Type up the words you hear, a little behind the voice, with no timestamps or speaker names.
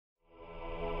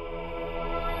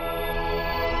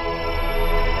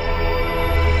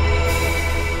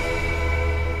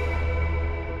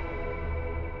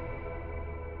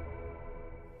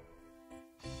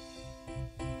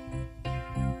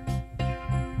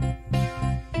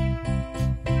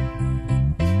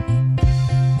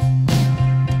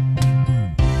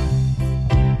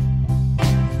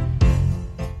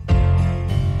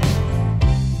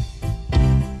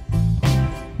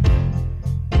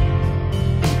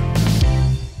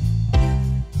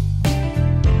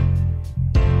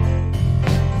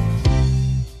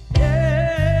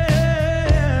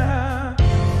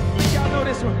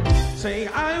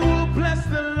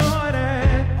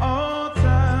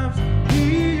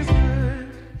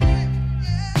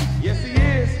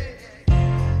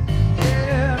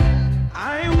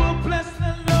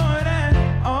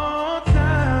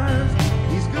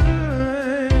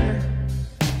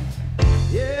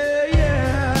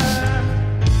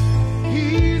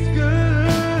He's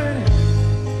good.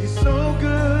 He's so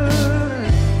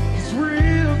good. He's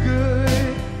real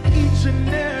good. Each and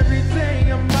every day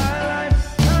of my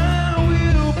life, I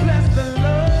will bless the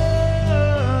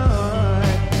Lord.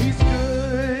 He's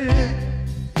good.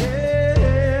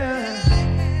 Yeah.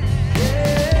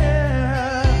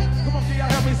 Yeah. Come on, can y'all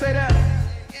help me say that?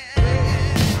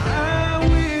 I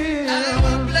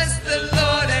will bless the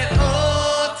Lord at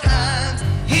all times.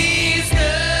 He's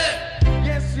good.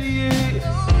 Yes, he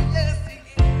is.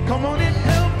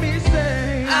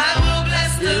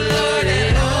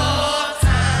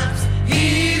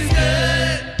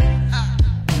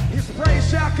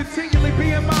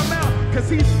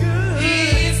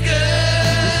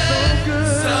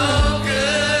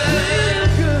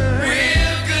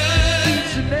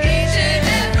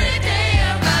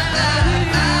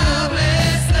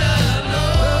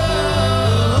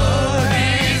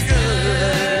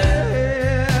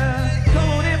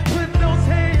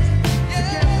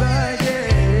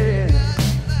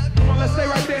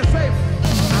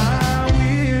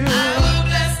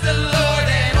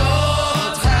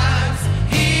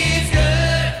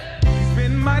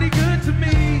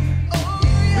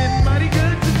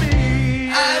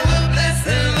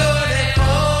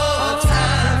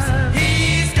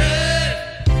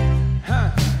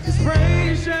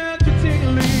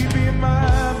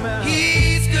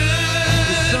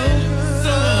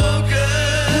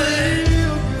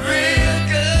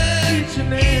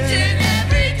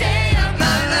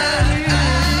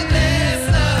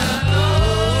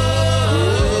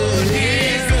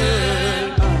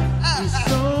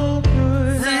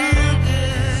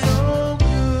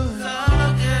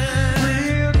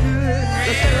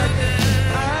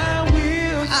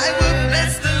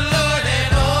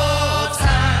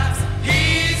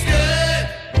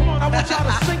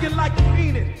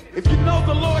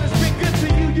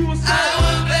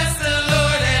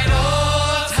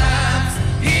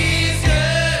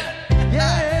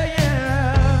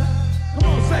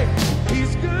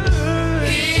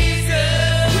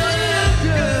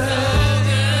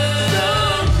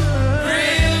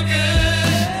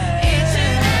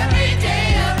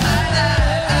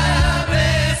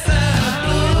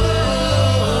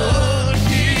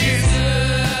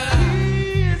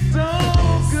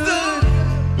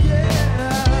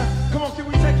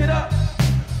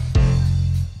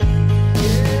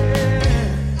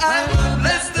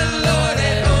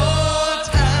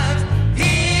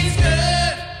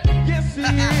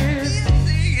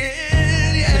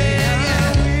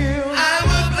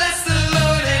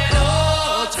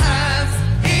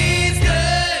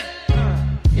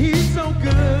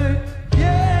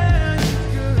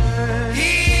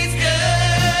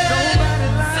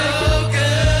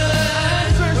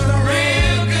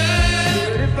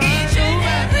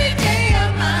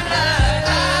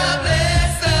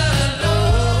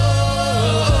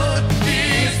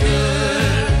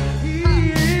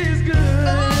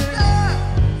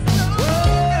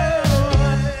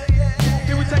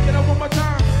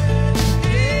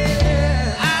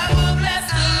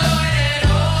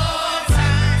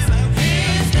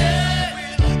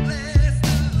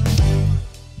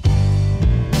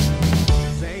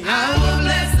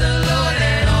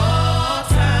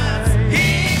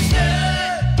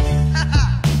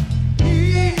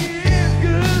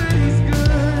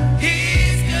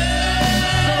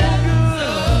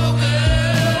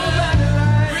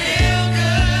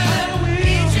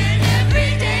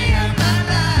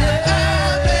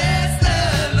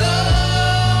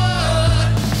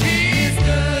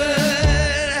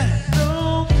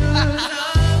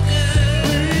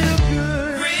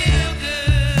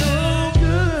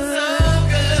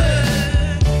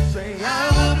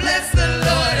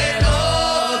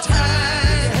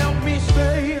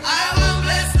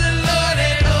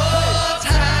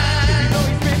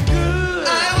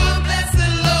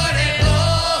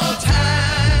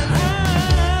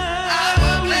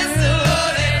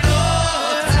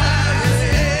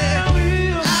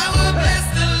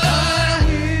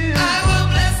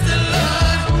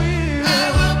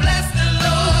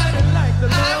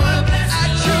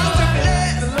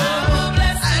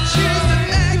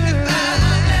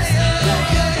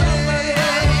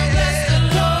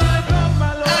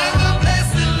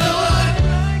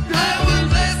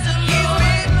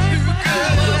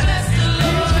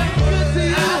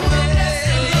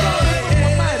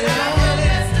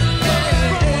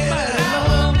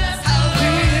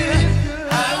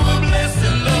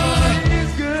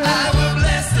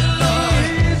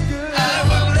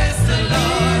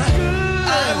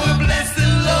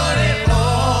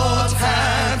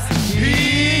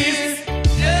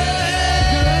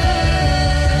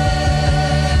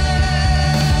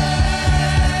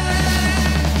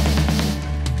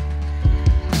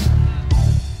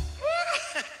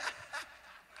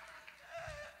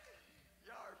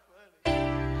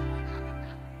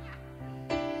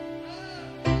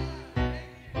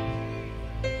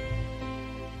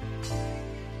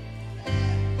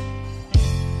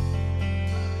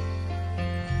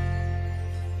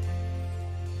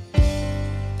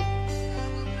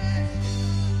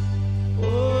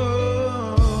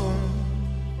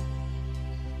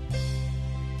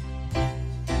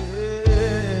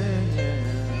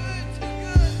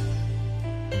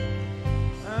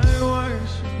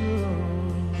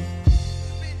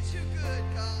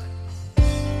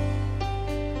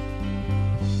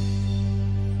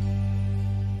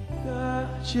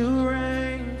 you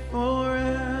reign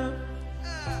forever.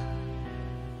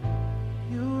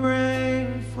 You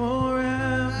reign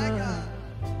forever.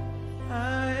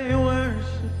 I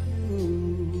worship you.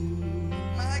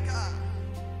 My God.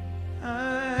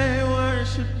 I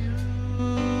worship you.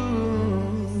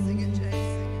 Sing it, Jay.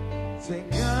 Sing it. Say,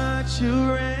 God,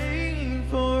 you reign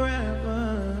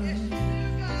forever. Yes, you do,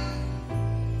 God.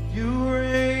 You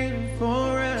reign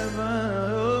forever.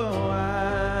 Oh,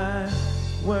 I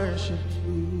worship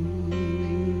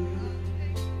you.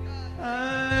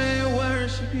 I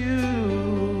worship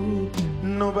you.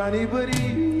 Nobody but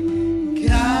you.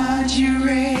 God, you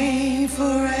reign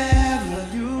forever.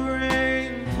 You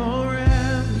reign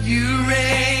forever. You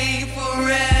reign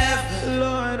forever.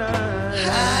 Lord,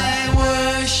 I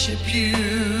worship you.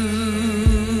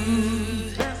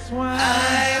 that's why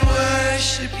I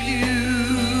worship you.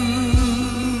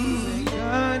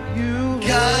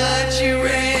 God, you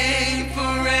reign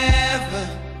forever.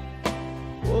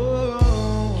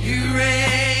 Oh, You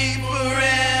reign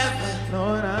forever.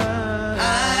 Lord,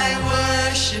 I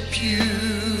worship you.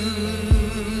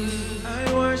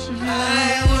 I worship you.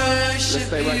 I worship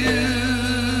stay right you.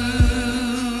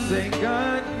 Say,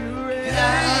 God, you reign.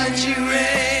 God, you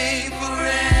reign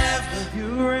forever. You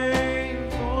reign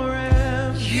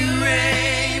forever. You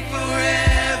reign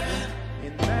forever.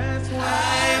 And that's why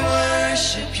I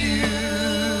worship you.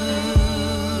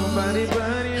 nobody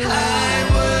but you. I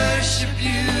worship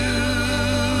you.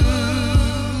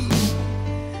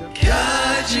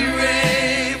 God, you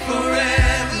reign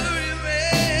forever.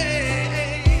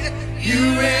 You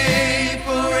reign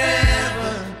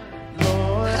forever.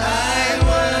 Lord, I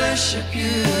worship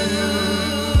you.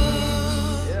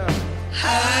 yeah.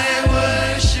 I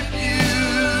worship you.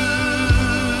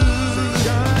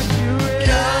 God, you reign.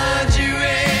 God, you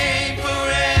reign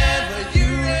forever. You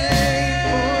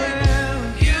reign.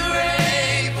 You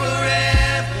reign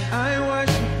forever. I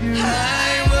worship you. I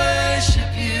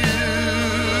worship you.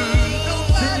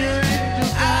 Send your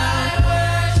angels I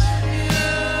worship you.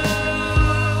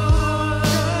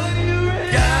 God, you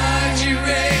reign. God, you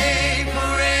reign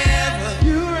forever.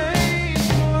 You reign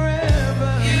forever.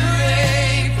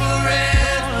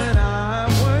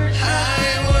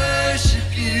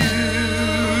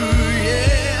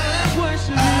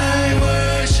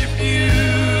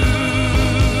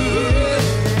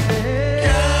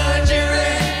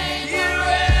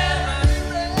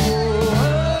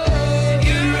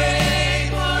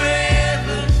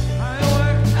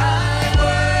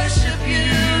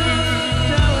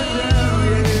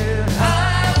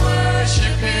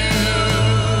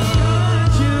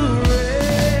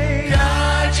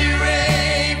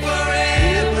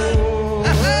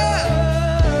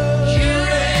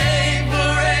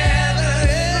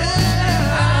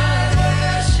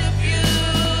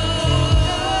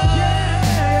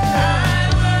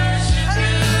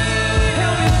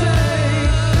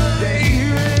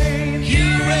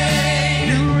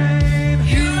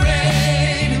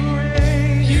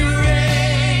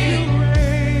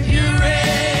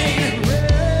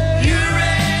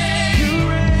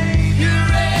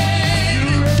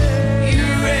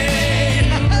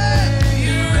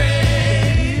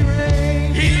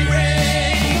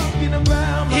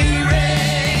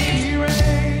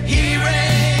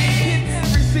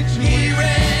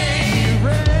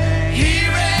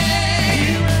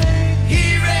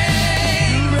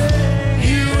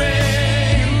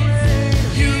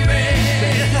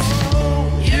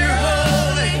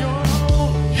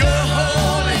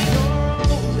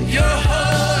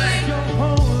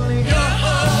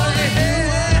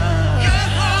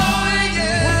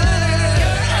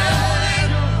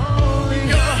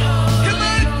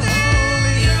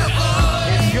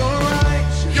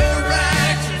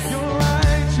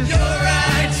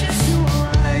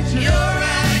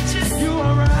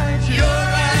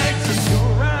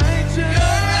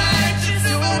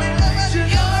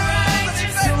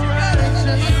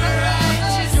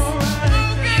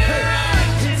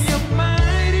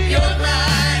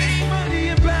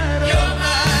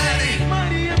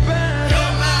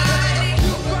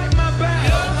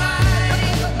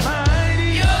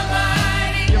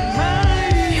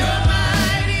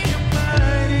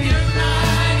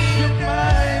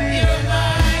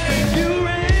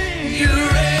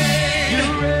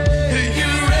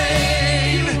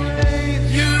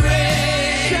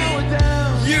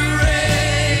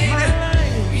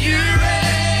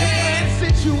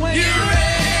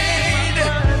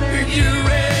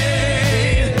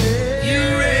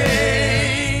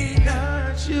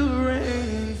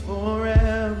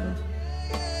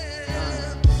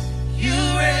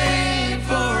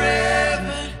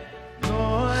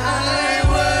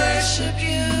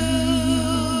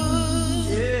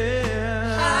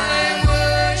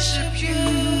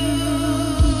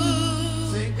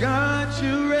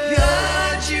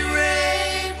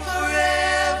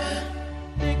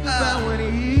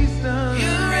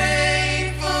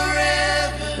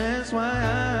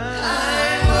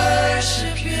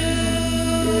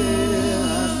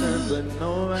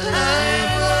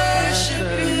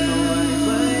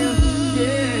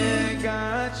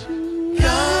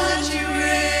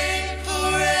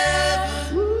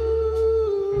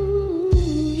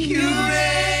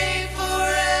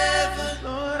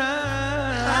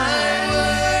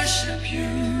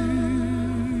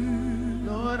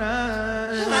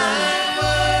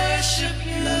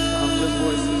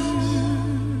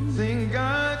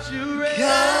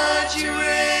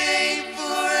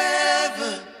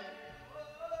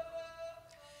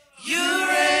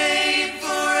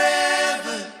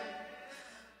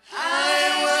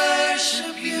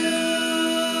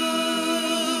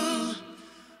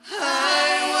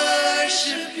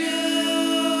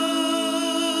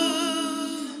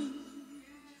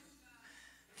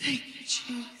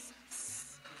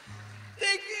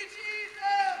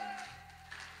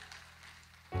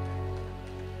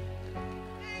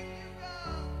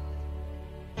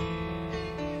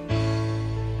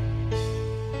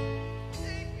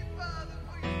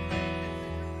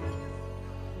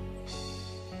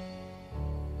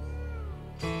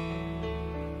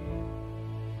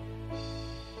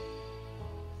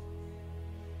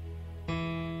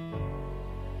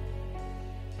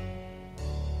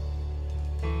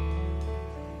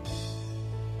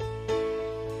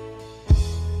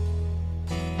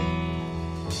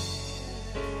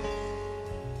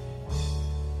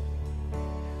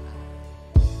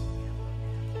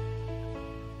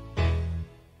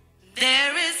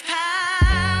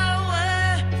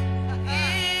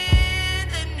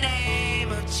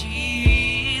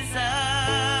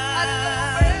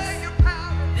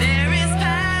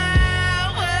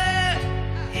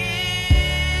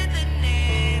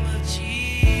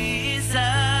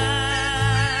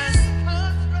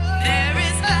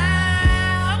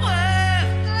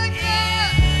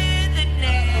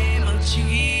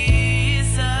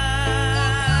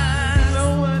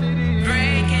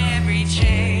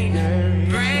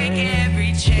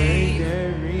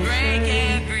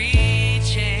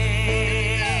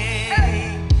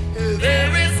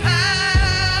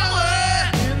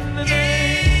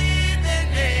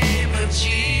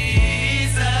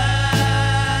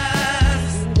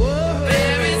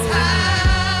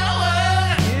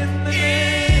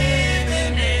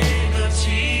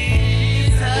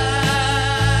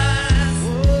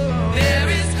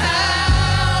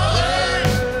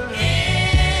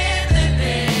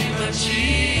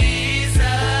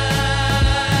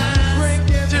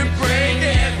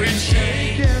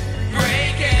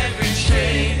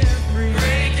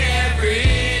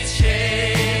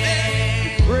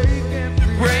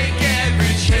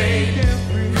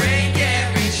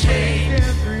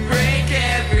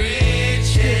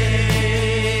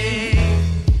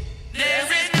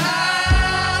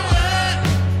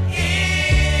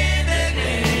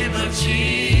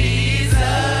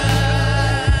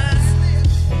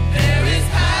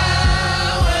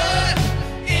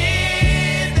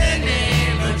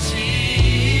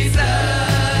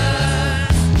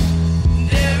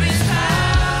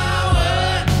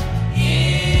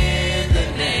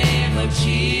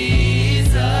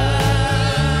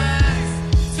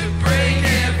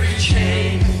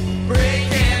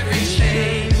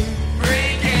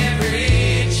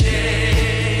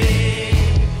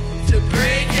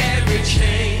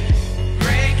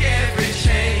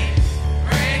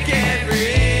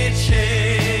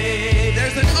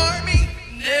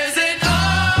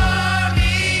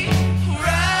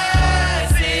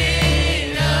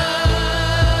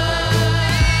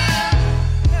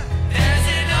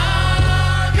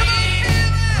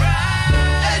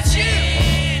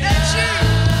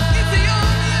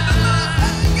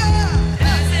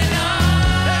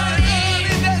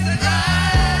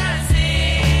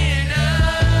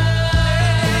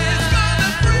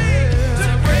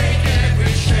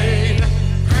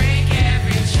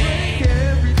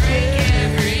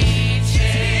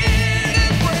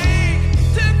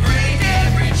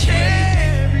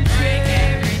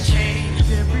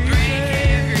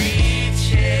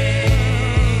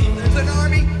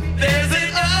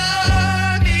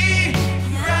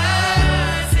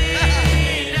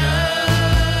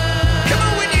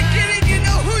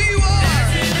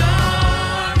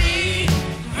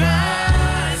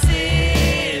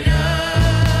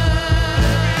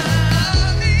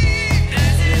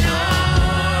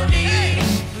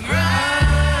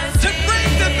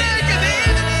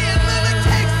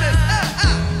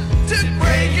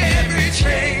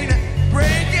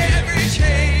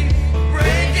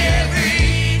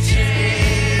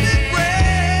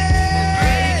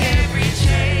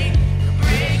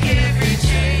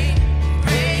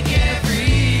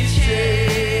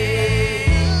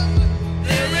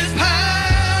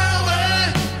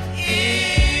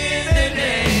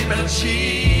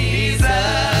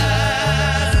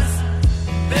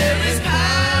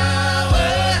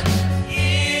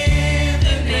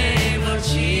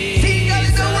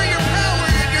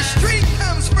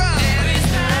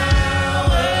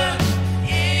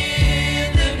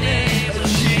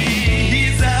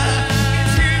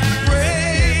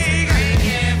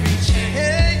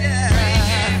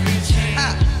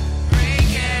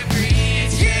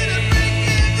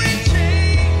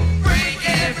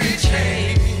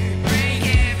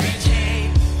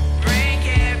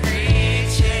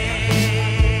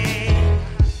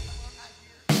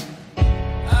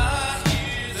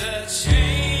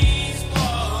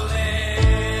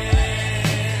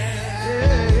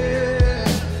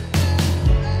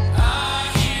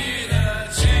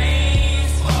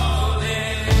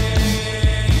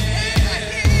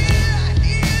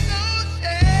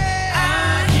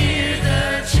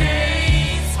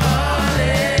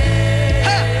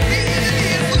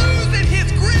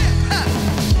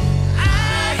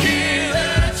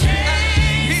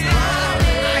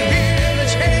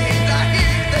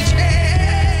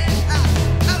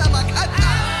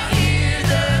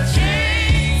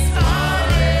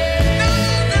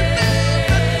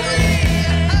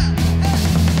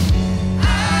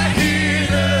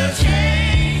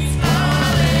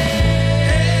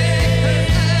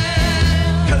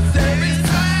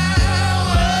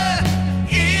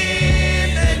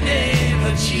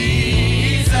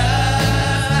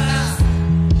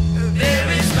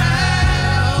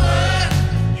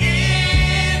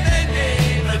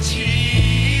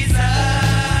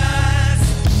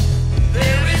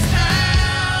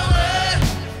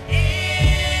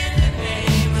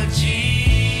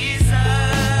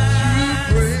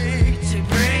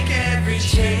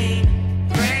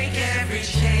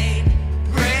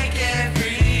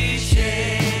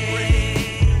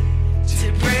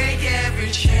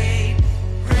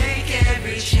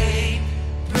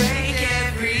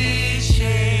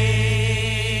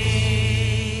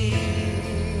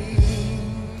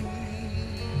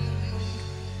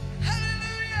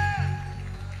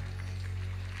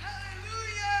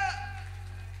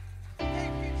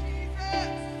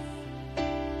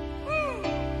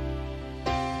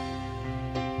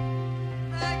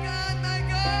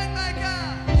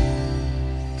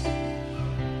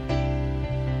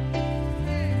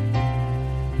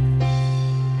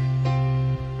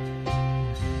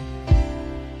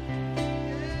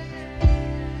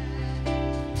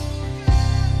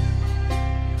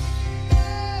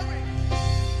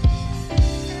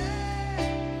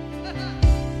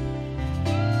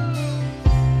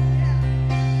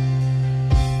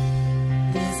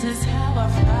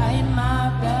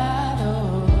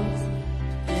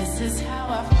 is how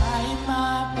I fight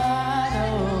my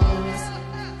battles.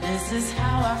 This is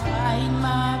how I fight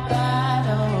my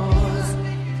battles.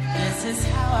 This is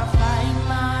how I fight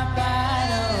my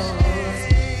battles.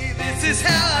 This is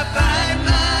how I fight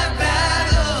my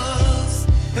battles.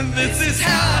 This is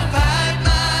how I fight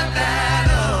my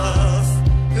battles.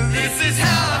 This is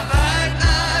how I fight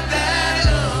my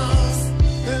battles.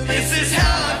 This is how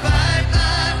I fight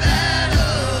my battles.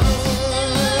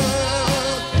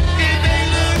 It may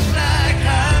look like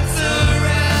I'm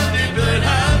surrounded, but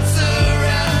I'm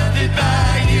surrounded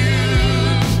by you.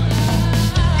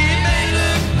 It may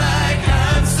look like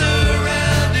I'm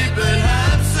surrounded, but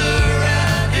I'm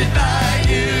surrounded by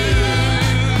you.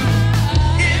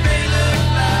 It may look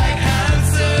like I'm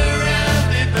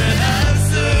surrounded, but I'm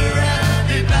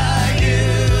surrounded by you.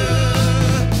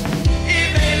 It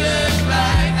may look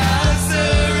like I'm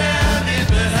surrounded,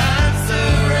 but I'm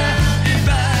surrounded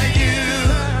by you.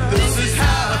 This is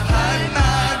how I fight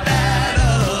my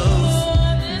battles.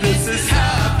 This is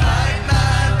how I fight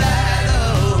my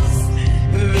battles.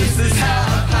 This is how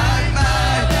I fight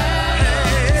my battles.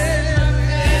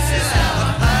 This is how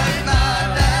I fight my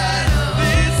battles.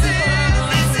 This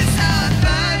is how I fight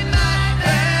my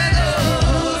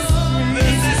battles.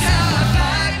 This is how I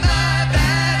fight my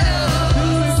battles.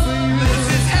 This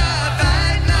is how I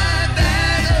fight my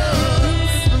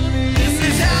battles. This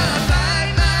is how I fight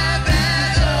my battles.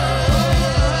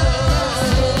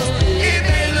 It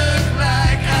may look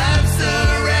like I'm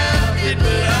surrounded,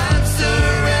 but I'm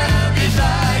surrounded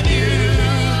by you.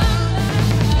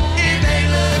 It may look like I'm surrounded, but I'm surrounded by you. It may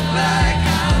look like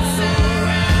I'm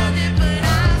surrounded, but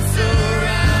I'm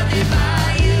surrounded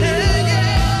by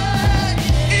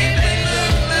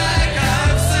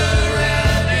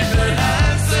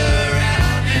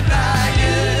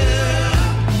you.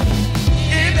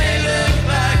 It may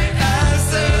look like I'm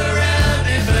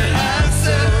surrounded, but I'm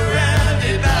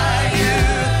surrounded by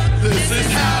you. This is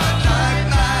how I fight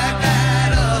my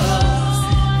battles.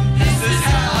 This is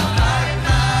how I fight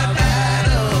my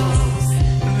battles.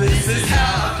 This is how I fight my battles. This is how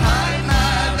I fight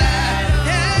my battles.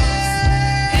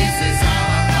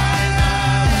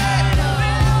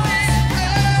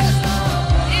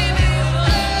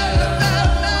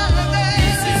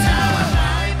 This is how I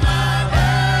fight my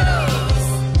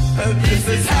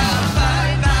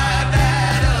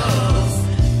battles.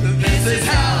 This is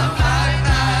how I fight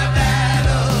my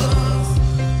battles.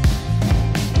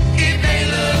 It may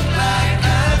look like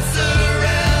I'm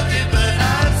surrounded, but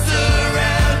I'm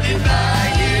surrounded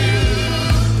by you.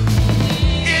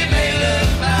 It may look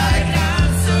like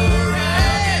I'm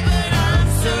surrounded, but I'm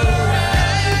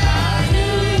surrounded by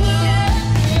you.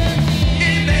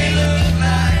 It may look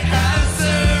like I'm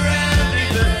surrounded,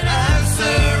 but I'm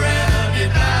surrounded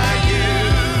by you.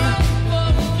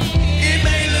 It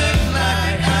may look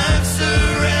like I'm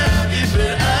surrounded,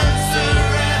 but I'm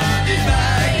surrounded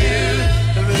by you.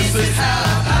 This is how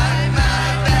I fight my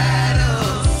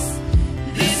battles.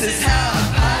 This is how I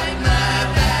fight my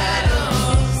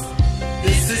battles.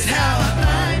 This is how I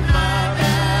fight my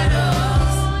battles.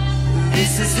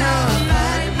 This is how I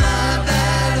fight my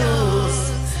battles.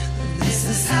 This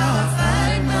is how I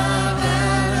fight my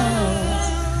battles.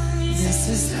 This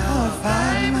is how I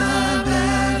fight my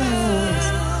battles.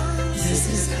 This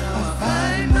is how I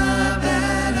fight my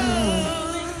battles.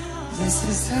 This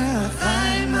is how I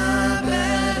fight my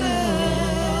battles.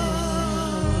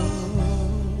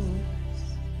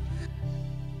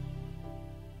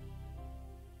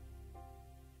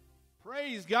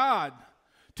 Praise God.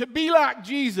 To be like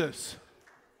Jesus.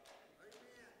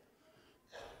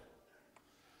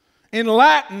 In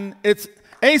Latin, it's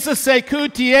asa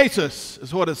secutiesus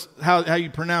is what it's how you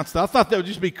pronounce that. I thought that would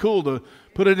just be cool to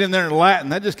put it in there in Latin.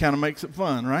 That just kind of makes it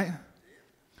fun, right?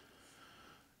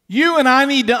 You and I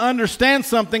need to understand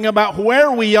something about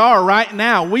where we are right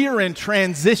now. We are in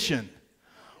transition.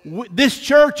 This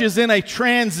church is in a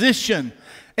transition.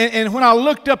 And when I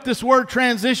looked up this word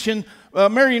transition,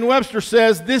 Merriam-Webster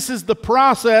says this is the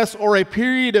process or a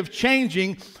period of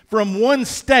changing from one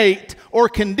state or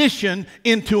condition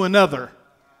into another.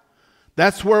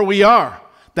 That's where we are.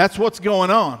 That's what's going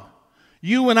on.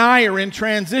 You and I are in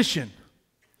transition.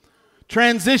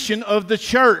 Transition of the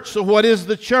church. So what is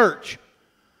the church?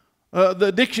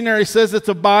 The dictionary says it's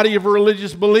a body of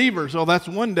religious believers. Oh, that's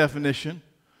one definition.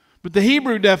 But the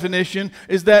Hebrew definition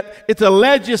is that it's a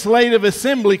legislative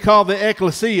assembly called the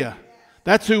ecclesia.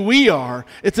 That's who we are.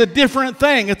 It's a different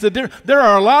thing. There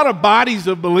are a lot of bodies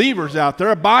of believers out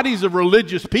there, bodies of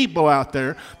religious people out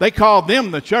there. They call them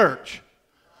the church.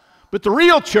 But the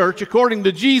real church, according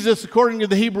to Jesus, according to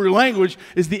the Hebrew language,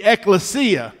 is the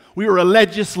ecclesia. We are a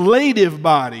legislative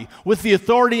body with the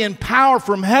authority and power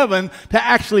from heaven to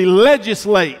actually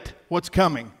legislate. what's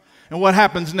coming and what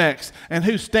happens next and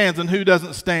who stands and who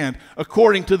doesn't stand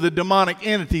according to the demonic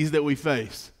entities that we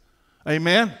face.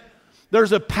 Amen?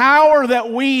 There's a power that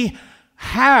we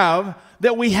have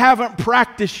that we haven't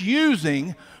practiced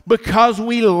using because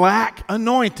we lack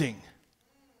anointing.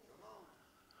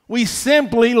 We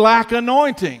simply lack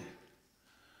anointing.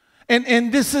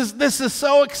 And this is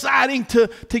so exciting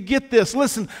to get this.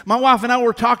 Listen, my wife and I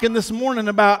were talking this morning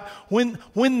about when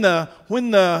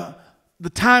the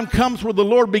time comes where the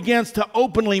Lord begins to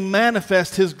openly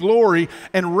manifest His glory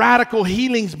and radical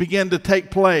healings begin to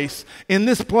take place in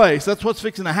this place. That's what's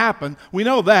fixing to happen. We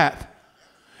know that.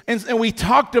 And we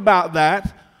talked about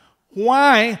that.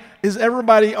 Why is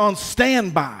everybody on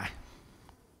standby?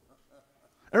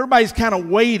 Everybody's kind of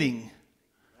waiting.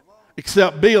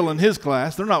 Except Bill and his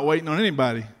class. They're not waiting on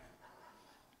anybody.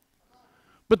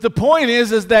 But the point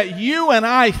is that you and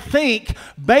I think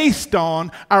based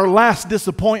on our last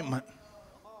disappointment.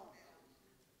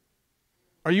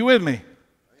 Are you with me?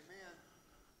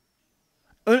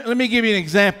 Let me give you an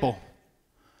example.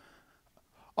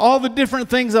 All the different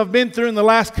things I've been through in the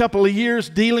last couple of years,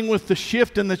 dealing with the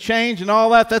shift and the change and all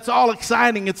that, that's all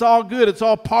exciting. It's all good. It's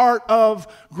all part of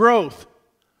growth.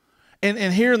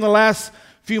 And here in the last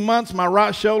few months, my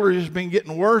right shoulder has been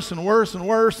getting worse and worse and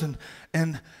worse. And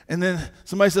then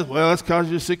somebody says, well, that's because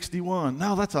you're 61.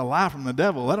 No, that's a lie from the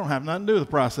devil. That don't have nothing to do with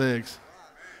the price eggs.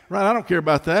 Right? I don't care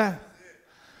about that.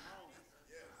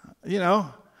 You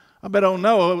know, I bet old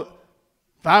Noah,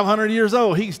 500 years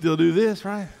old, he can still do this,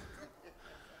 right?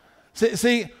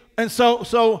 See, and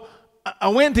so I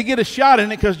went to get a shot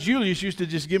in it because Julius used to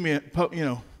just give me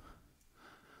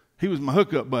he was my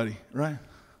hookup buddy, right?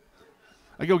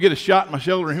 I go get a shot in my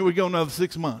shoulder, and here we go another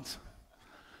 6 months.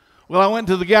 Well, I went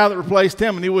to the guy that replaced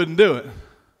him, and he wouldn't do it.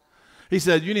 He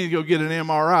said, you need to go get an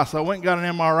MRI. So I went and got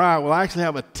an MRI. Well, I actually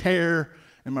have a tear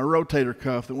in my rotator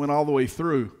cuff that went all the way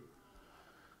through.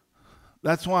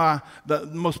 That's why the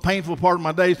most painful part of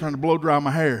my day is trying to blow dry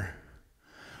my hair.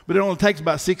 But it only takes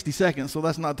about 60 seconds, so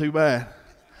that's not too bad.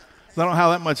 So I don't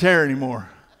have that much hair anymore.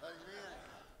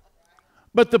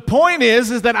 But the point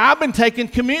is that I've been taking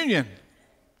communion.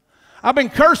 I've been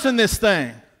cursing this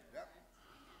thing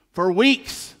for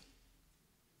weeks.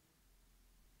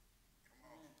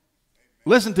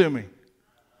 Listen to me.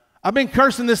 I've been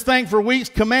cursing this thing for weeks,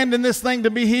 commanding this thing to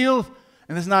be healed,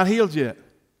 and it's not healed yet.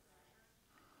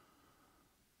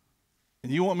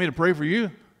 And you want me to pray for you?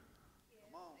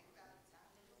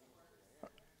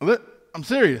 I'm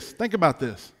serious. Think about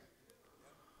this.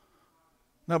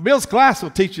 Now, Bill's class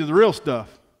will teach you the real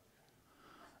stuff.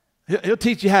 He'll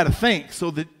teach you how to think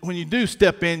so that when you do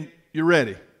step in, you're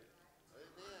ready.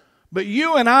 But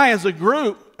you and I as a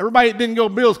group, everybody that didn't go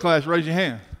to Bill's class, raise your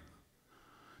hand.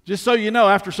 Just so you know,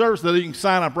 after service, though, you can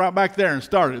sign up right back there and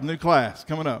start a new class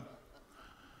coming up.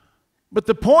 But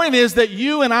the point is that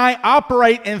you and I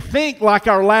operate and think like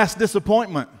our last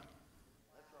disappointment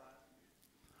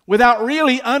without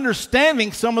really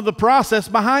understanding some of the process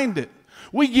behind it.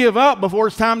 We give up before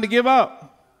it's time to give up.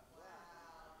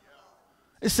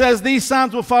 It says these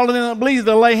signs will follow them that believe.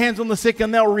 They'll lay hands on the sick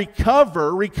and they'll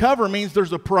recover. Recover means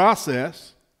there's a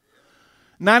process.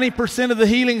 90% of the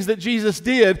healings that Jesus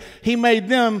did, He made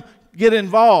them get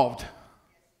involved.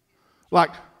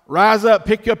 Like rise up,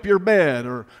 pick up your bed,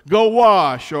 or go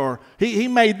wash, or He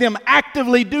made them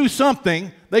actively do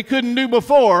something they couldn't do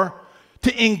before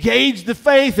to engage the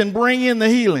faith and bring in the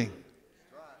healing.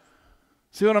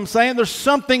 See what I'm saying? There's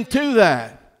something to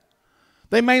that.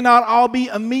 They may not all be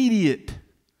immediate.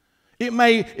 It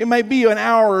may be an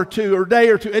hour or two or a day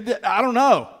or two. I don't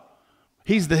know.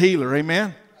 He's the healer,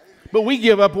 amen? But we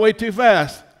give up way too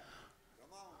fast.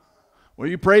 Well,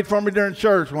 you prayed for me during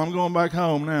church. Well, I'm going back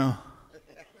home now.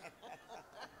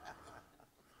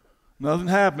 Nothing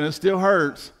happened. It still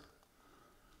hurts.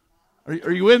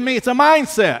 Are you with me? It's a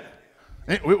mindset.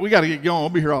 We got to get going. We'll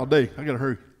be here all day. I got to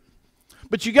hurry.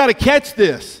 But you got to catch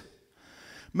this.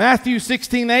 Matthew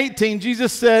 16:18,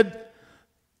 Jesus said,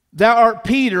 thou art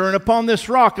Peter, and upon this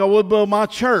rock I will build my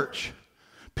church.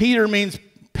 Peter means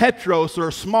Petros,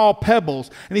 or small pebbles.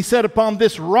 And he said upon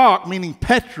this rock, meaning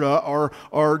Petra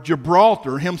or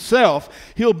Gibraltar himself,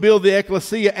 he'll build the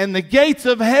ecclesia, and the gates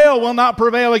of hell will not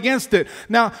prevail against it.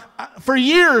 Now, for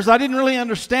years I didn't really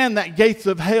understand that gates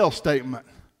of hell statement.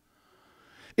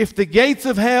 If the gates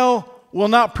of hell will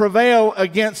not prevail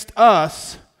against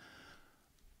us,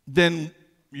 then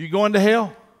you going to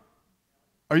hell?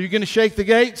 Are you going to shake the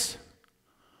gates?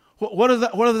 What does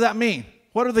that mean?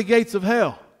 What are the gates of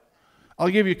hell? I'll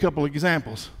give you a couple of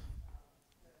examples.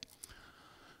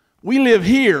 We live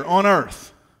here on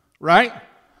earth, right?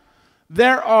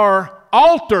 There are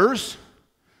altars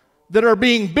that are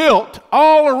being built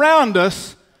all around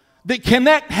us that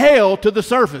connect hell to the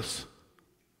surface.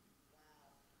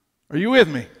 Are you with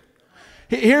me?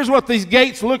 Here's what these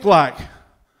gates look like.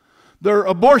 They're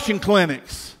abortion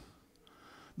clinics.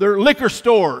 They're liquor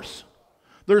stores.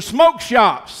 They're smoke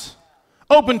shops,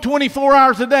 open 24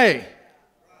 hours a day.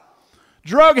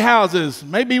 Drug houses,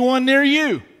 maybe one near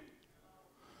you.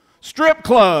 Strip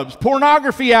clubs,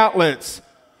 pornography outlets.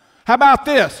 How about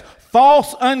this?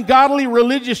 False, ungodly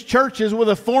religious churches with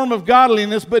a form of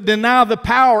godliness but deny the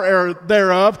power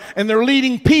thereof, and they're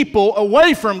leading people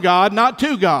away from God, not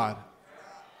to God.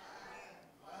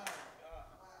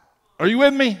 Are you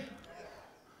with me?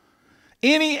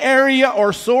 Any area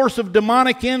or source of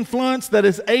demonic influence that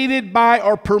is aided by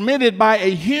or permitted by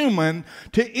a human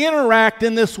to interact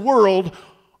in this world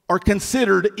are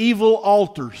considered evil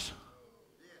altars.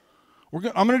 I'm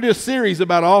going to do a series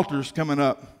about altars coming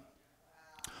up.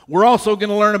 We're also going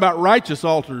to learn about righteous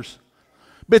altars.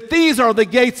 But these are the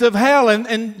gates of hell,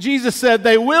 and Jesus said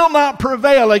they will not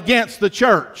prevail against the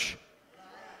church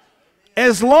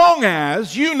as long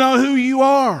as you know who you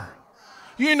are.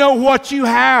 You know what you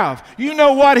have. You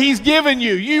know what He's given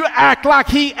you. You act like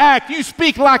He acted. You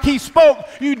speak like He spoke.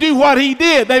 You do what He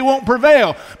did. They won't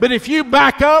prevail. But if you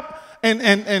back up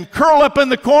and curl up in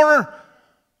the corner,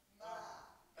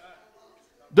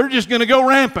 they're just going to go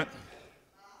rampant.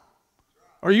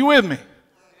 Are you with me?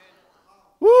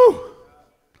 Woo!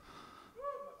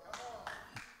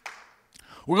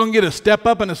 We're going to get a step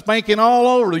up and a spanking all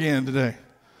over again today.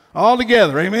 All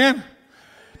together. Amen?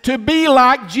 To be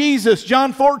like Jesus.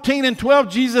 John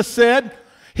 14:12, Jesus said,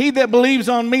 "He that believes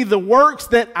on me, the works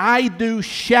that I do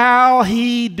shall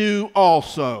he do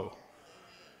also."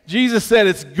 Jesus said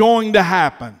it's going to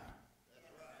happen.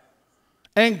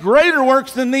 And greater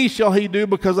works than these shall he do,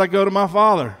 because I go to my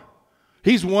Father.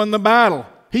 He's won the battle.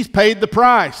 He's paid the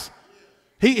price.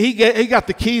 He got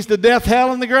the keys to death,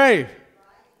 hell, and the grave.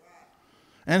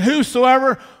 And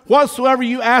whatsoever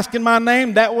you ask in my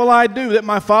name, that will I do, that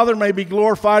my Father may be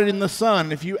glorified in the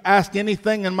Son. If you ask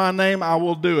anything in my name, I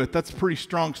will do it. That's a pretty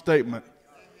strong statement.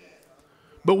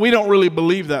 But we don't really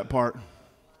believe that part,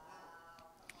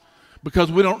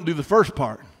 because we don't do the first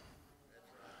part.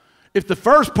 If the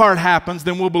first part happens,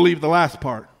 then we'll believe the last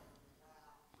part.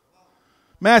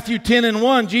 Matthew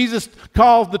 10:1, Jesus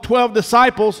called the 12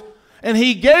 disciples, and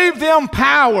He gave them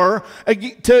power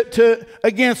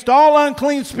against all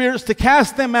unclean spirits to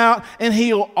cast them out and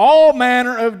heal all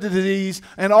manner of disease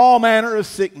and all manner of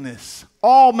sickness.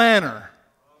 All manner.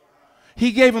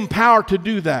 He gave them power to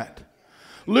do that.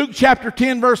 Luke chapter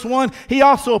 10 verse 1, He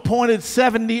also appointed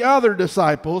 70 other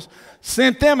disciples,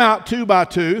 sent them out 2 by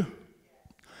 2.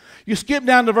 You skip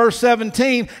down to verse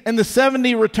 17, and the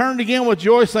 70 returned again with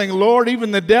joy, saying, "Lord,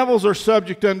 even the devils are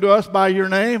subject unto us by your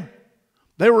name."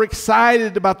 They were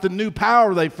excited about the new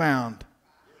power they found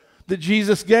that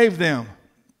Jesus gave them.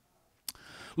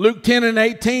 Luke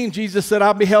 10:18, Jesus said,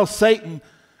 "I beheld Satan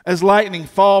as lightning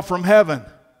fall from heaven."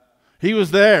 He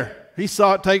was there. He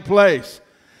saw it take place.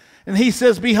 And He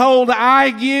says, "Behold,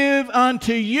 I give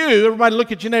unto you," everybody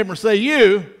look at your neighbor and say,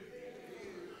 "You,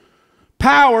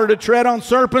 power to tread on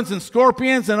serpents and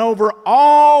scorpions and over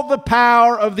all the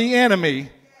power of the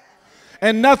enemy,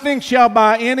 and nothing shall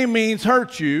by any means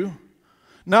hurt you.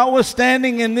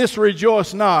 Notwithstanding in this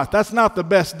rejoice not." That's not the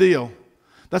best deal.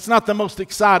 That's not the most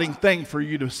exciting thing for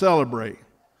you to celebrate.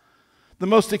 The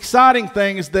most exciting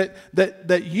thing is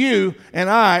that you and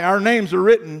I, our names are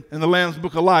written in the Lamb's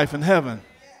Book of Life in heaven.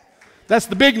 That's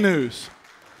the big news.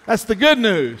 That's the good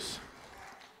news.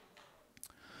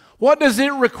 What does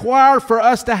it require for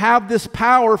us to have this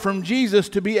power from Jesus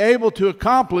to be able to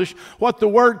accomplish what the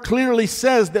Word clearly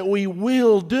says that we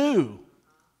will do?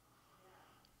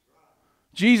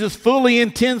 Jesus fully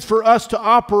intends for us to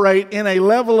operate in a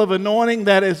level of anointing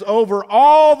that is over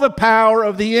all the power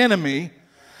of the enemy.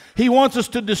 He wants us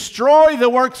to destroy the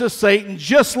works of Satan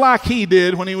just like He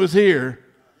did when He was here.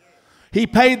 He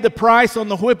paid the price on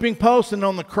the whipping post and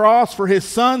on the cross for His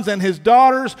sons and His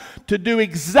daughters to do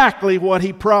exactly what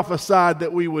He prophesied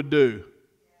that we would do.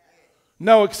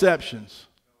 No exceptions.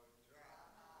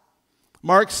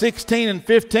 Mark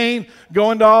 16:15,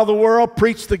 "Go into all the world,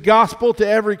 preach the gospel to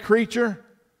every creature.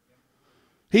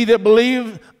 He that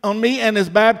believeth on me and is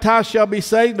baptized shall be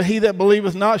saved, but he that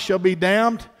believeth not shall be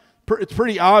damned." It's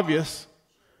pretty obvious.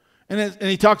 And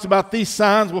He talks about these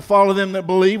signs will follow them that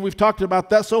believe. We've talked about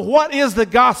that. So what is the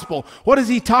gospel? What is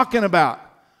He talking about?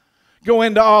 Go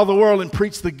into all the world and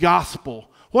preach the gospel.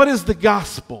 What is the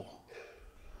gospel?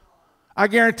 I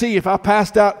guarantee you, if I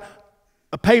passed out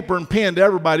a paper and pen to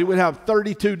everybody, we'd have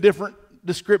 32 different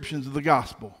descriptions of the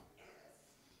gospel.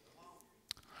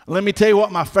 Let me tell you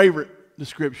what my favorite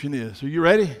description is. Are you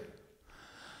ready?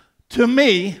 To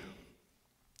me,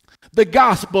 the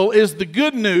gospel is the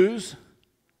good news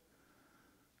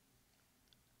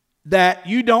that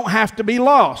you don't have to be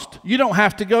lost. You don't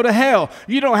have to go to hell.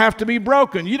 You don't have to be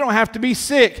broken. You don't have to be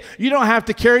sick. You don't have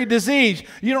to carry disease.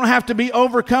 You don't have to be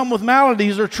overcome with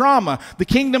maladies or trauma. The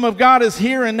kingdom of God is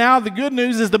here and now. The good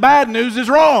news is the bad news is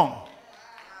wrong.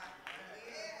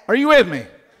 Are you with me?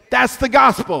 That's the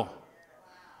gospel.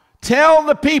 Tell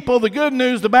the people the good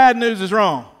news, the bad news is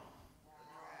wrong.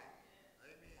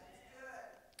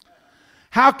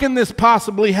 How can this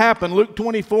possibly happen? Luke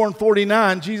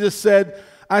 24:49, Jesus said,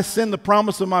 I send the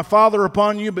promise of my Father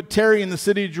upon you, but tarry in the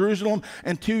city of Jerusalem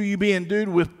until you be endued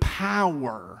with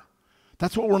power.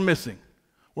 That's what we're missing.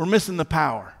 We're missing the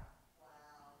power.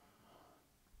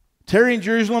 Tarry in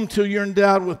Jerusalem till you're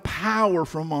endowed with power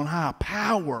from on high.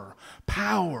 Power,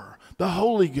 power, the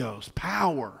Holy Ghost,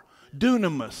 power,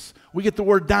 dunamis. We get the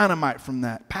word dynamite from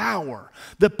that. Power.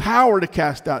 The power to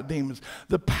cast out demons.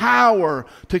 The power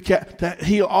to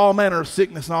heal all manner of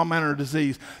sickness and all manner of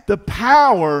disease. The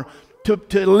power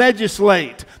to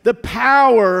legislate. The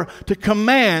power to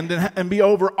command and be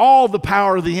over all the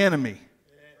power of the enemy.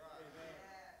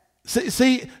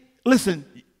 See, listen,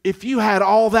 if you had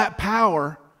all that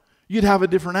power, you'd have a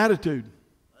different attitude.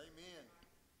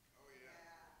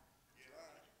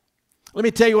 Let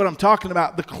me tell you what I'm talking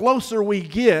about. The closer we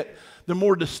get, the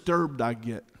more disturbed I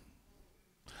get.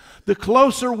 The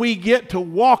closer we get to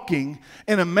walking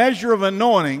in a measure of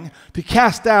anointing to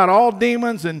cast out all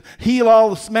demons and heal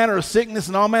all manner of sickness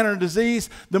and all manner of disease,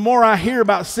 the more I hear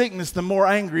about sickness, the more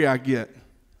angry I get.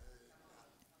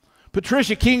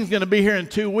 Patricia King's going to be here in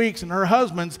 2 weeks, and her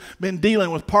husband's been dealing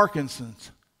with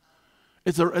Parkinson's.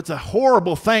 It's a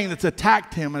horrible thing that's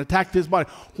attacked him and attacked his body.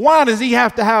 Why does he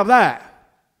have to have that?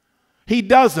 He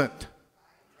doesn't.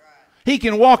 He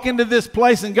can walk into this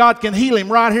place and God can heal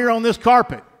him right here on this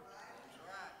carpet.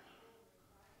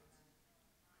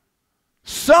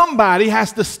 Somebody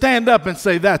has to stand up and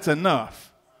say, that's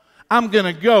enough. I'm going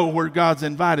to go where God's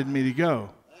invited me to go.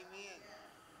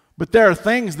 But there are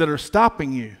things that are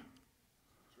stopping you.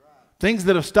 Things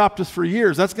that have stopped us for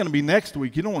years. That's going to be next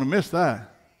week. You don't want to miss that.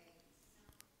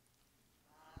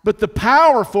 But the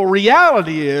powerful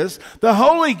reality is the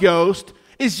Holy Ghost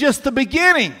is just the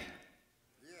beginning.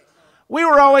 We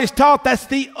were always taught that's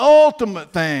the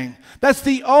ultimate thing. That's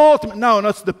the ultimate. No,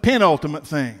 that's the penultimate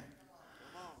thing.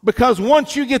 Because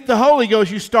once you get the Holy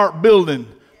Ghost, you start building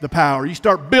the power. You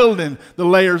start building the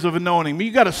layers of anointing. But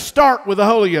you got to start with the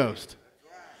Holy Ghost.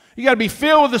 You got to be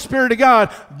filled with the Spirit of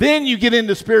God. Then you get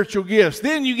into spiritual gifts.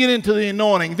 Then you get into the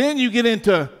anointing. Then you get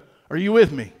into, are you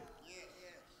with me?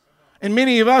 And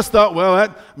many of us thought, well,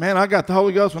 I got the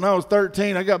Holy Ghost when I was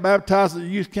 13. I got baptized at the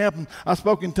youth camp and I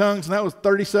spoke in tongues, and that was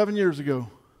 37 years ago.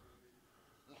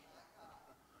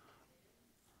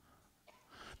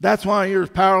 That's why you're as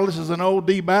powerless as an old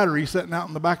D battery sitting out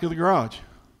in the back of the garage.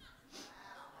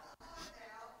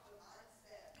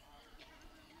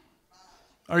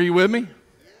 Are you with me?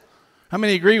 How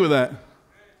many agree with that?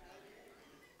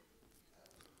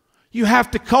 You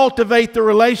have to cultivate the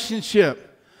relationship.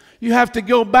 You have to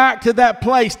go back to that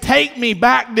place. Take me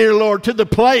back, dear Lord, to the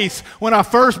place when I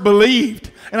first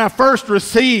believed and I first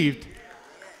received.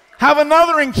 Have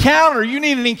another encounter. You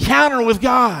need an encounter with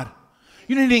God.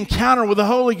 You need an encounter with the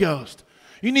Holy Ghost.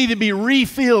 You need to be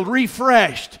refilled,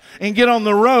 refreshed, and get on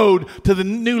the road to the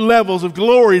new levels of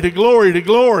glory to glory to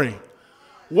glory.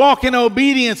 Walk in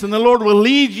obedience, and the Lord will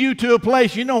lead you to a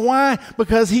place. You know why?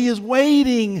 Because He is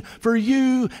waiting for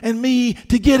you and me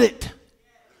to get it.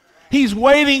 He's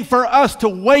waiting for us to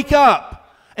wake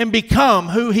up and become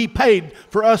who He paid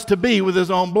for us to be with His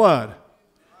own blood.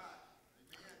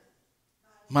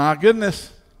 My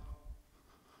goodness.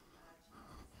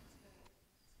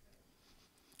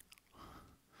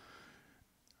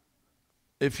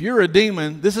 If you're a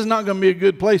demon, this is not going to be a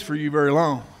good place for you very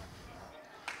long.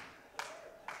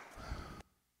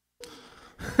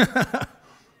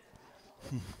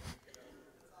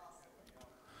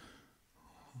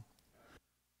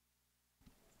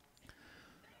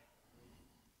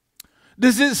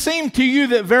 Does it seem to you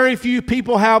that very few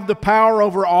people have the power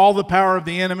over all the power of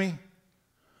the enemy?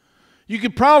 You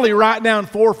could probably write down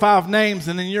 4 or 5 names,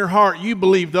 and in your heart you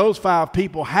believe those 5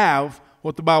 people have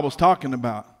what the Bible's talking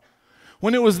about.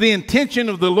 When it was the intention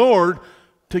of the Lord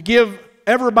to give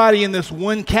everybody in this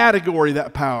one category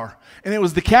that power. And it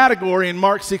was the category in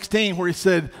Mark 16 where He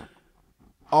said,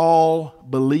 all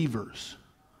believers.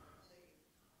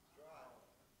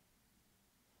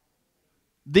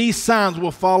 These signs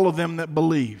will follow them that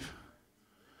believe.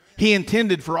 He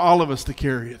intended for all of us to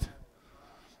carry it.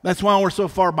 That's why we're so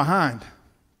far behind.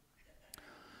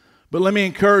 But let me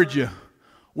encourage you,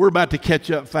 we're about to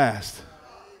catch up fast.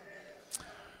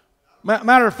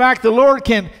 Matter of fact, the Lord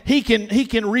can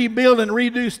rebuild and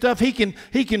redo stuff. He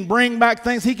can bring back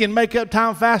things. He can make up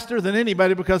time faster than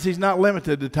anybody because he's not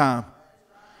limited to time.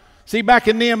 See, back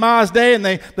in Nehemiah's day, and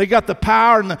they got the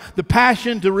power and the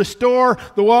passion to restore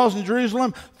the walls in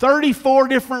Jerusalem. 34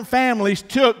 different families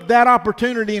took that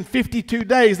opportunity in 52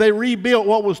 days. They rebuilt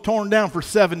what was torn down for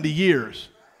 70 years.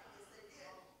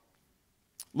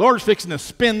 Lord's fixing to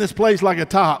spin this place like a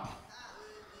top.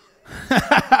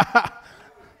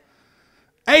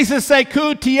 Asa say,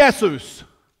 "Kud Jesus,"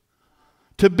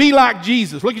 to be like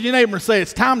Jesus. Look at your neighbor and say,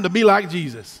 it's time to be like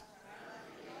Jesus.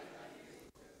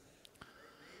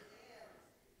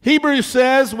 Hebrews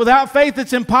says, without faith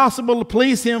it's impossible to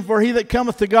please him, for he that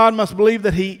cometh to God must believe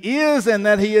that he is, and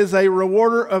that he is a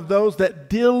rewarder of those that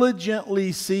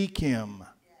diligently seek him.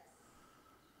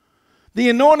 The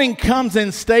anointing comes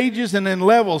in stages and in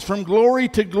levels, from glory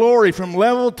to glory, from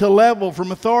level to level,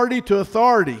 from authority to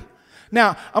authority.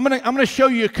 Now, I'm going to show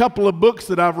you a couple of books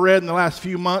that I've read in the last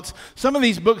few months. Some of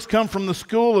these books come from the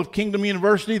School of Kingdom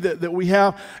University that we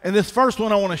have. And this first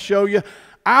one I want to show you,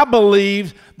 I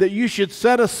believe that you should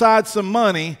set aside some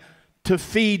money to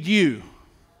feed you.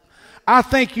 I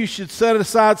think you should set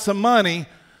aside some money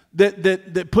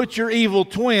that puts your evil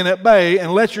twin at bay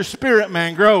and let your spirit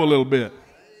man grow a little bit.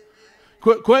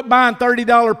 Quit buying $30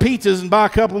 pizzas and buy a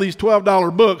couple of these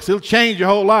 $12 books. It'll change your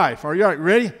whole life. Are you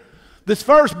ready? This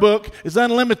first book is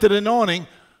Unlimited Anointing.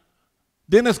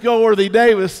 Dennis Goworthy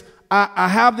Davis. I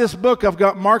have this book. I've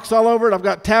got marks all over it. I've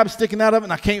got tabs sticking out of it,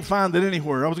 and I can't find it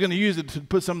anywhere. I was going to use it to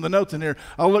put some of the notes in here.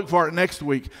 I'll look for it next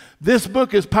week. This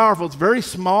book is powerful. It's very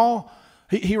small.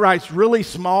 He writes really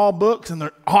small books, and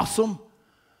they're awesome.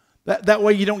 That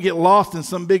way you don't get lost in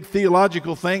some big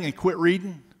theological thing and quit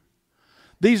reading.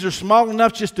 These are small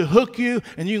enough just to hook you,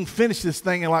 and you can finish this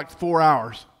thing in like 4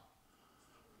 hours.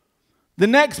 The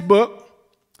next book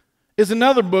is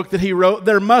another book that he wrote,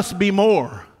 There Must Be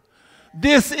More.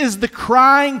 This is the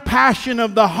crying passion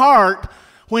of the heart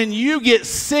when you get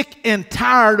sick and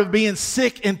tired of being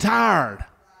sick and tired.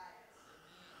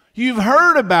 You've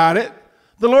heard about it.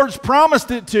 The Lord's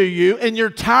promised it to you, and you're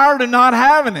tired of not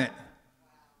having it.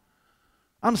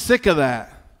 I'm sick of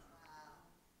that.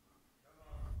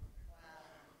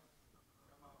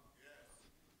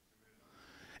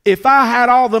 If I had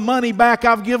all the money back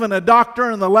I've given a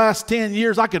doctor in the last 10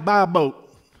 years, I could buy a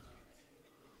boat.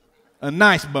 A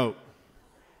nice boat.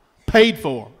 Paid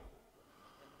for.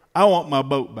 I want my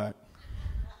boat back.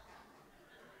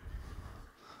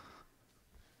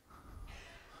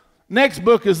 Next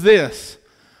book is this.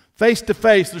 Face to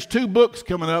Face. There's 2 books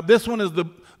coming up. This one is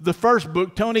the first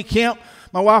book. Tony Kemp,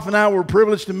 my wife and I were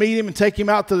privileged to meet him and take him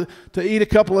out to eat a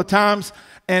couple of times.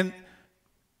 And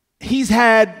he's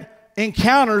had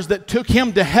encounters that took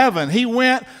him to heaven. He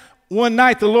went one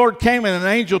night, the Lord came and an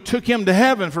angel took him to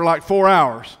heaven for like 4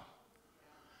 hours.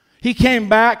 He came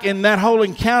back, and that whole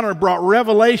encounter brought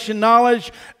revelation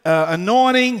knowledge,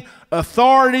 anointing,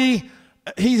 authority.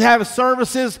 He's having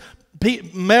services.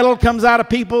 Metal comes out of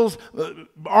people's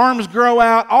arms, grow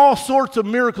out. All sorts of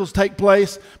miracles take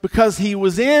place because he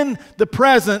was in the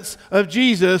presence of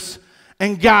Jesus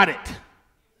and got it.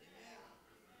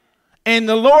 And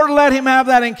the Lord let him have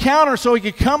that encounter so he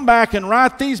could come back and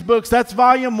write these books. That's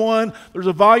volume 1. There's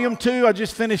a volume 2. I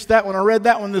just finished that one. I read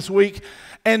that one this week.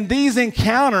 And these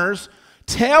encounters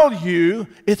tell you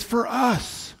it's for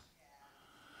us.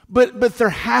 But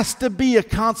there has to be a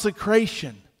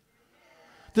consecration.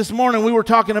 This morning we were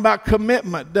talking about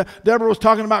commitment. Deborah was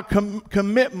talking about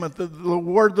commitment, the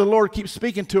word the Lord keeps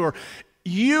speaking to her.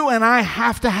 You and I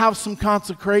have to have some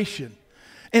consecration.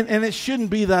 And it shouldn't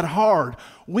be that hard.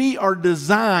 We are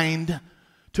designed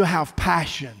to have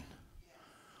passion.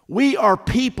 We are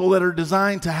people that are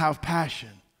designed to have passion.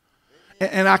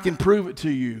 And I can prove it to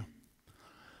you.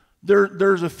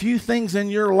 There's a few things in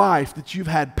your life that you've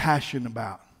had passion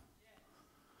about.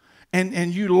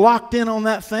 And you locked in on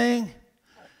that thing,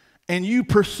 and you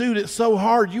pursued it so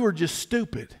hard you were just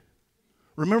stupid.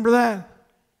 Remember that?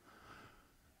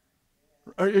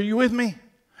 Are you with me?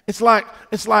 It's like,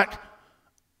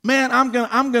 man,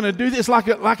 I'm gonna do this like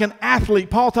an athlete.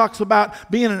 Paul talks about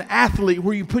being an athlete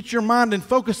where you put your mind and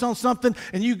focus on something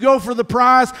and you go for the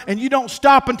prize and you don't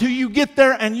stop until you get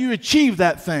there and you achieve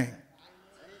that thing.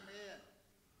 Amen.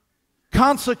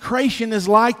 Consecration is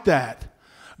like that.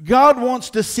 God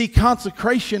wants to see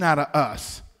consecration out of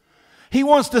us. He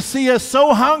wants to see us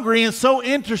so hungry and so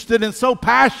interested and so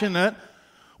passionate,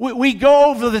 we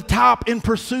go over the top in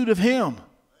pursuit of Him.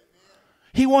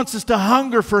 He wants us to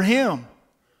hunger for Him.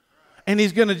 And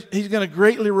he's going to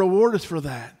greatly reward us for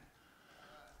that.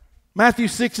 Matthew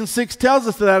 6:6 tells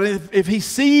us that if he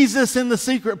sees us in the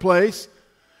secret place,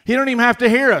 he don't even have to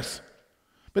hear us.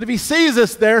 But if he sees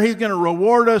us there, he's going to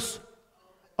reward us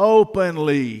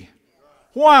openly.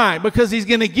 Why? Because he's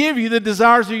going to give you the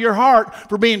desires of your heart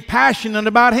for being passionate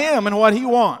about him and what he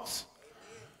wants.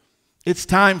 It's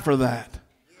time for that.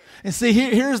 And see,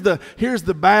 here's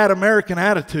the bad American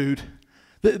attitude.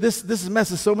 This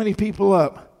messes so many people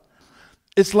up.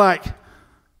 It's like,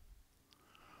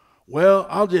 well,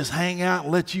 I'll just hang out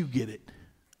and let you get it.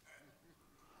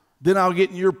 Then I'll get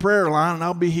in your prayer line and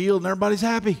I'll be healed and everybody's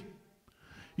happy.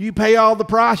 You pay all the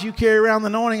price, you carry around the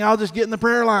anointing, I'll just get in the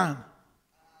prayer line.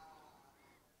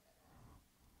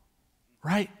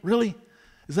 Right? Really?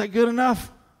 Is that good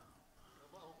enough?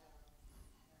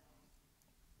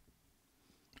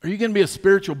 Are you going to be a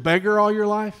spiritual beggar all your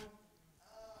life?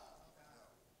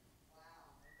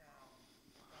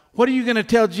 What are you going to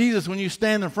tell Jesus when you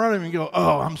stand in front of him and go,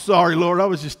 oh, I'm sorry, Lord, I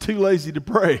was just too lazy to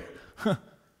pray?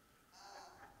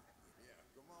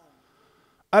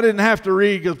 I didn't have to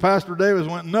read because Pastor Davis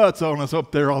went nuts on us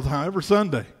up there all the time, every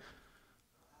Sunday.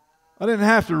 I didn't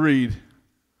have to read.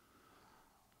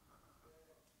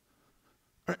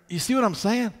 You see what I'm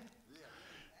saying?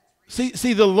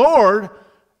 See, the Lord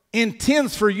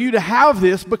intends for you to have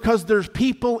this because there's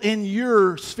people in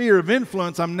your sphere of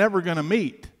influence I'm never going to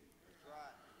meet.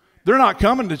 They're not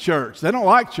coming to church. They don't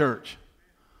like church.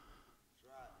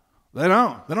 They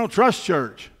don't. They don't trust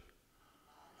church.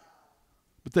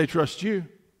 But they trust you.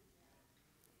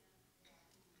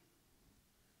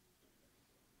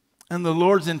 And the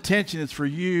Lord's intention is for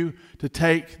you to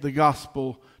take the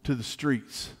gospel to the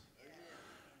streets,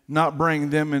 not bring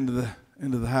them into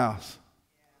the house.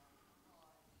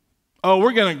 Oh,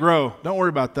 we're going to grow. Don't worry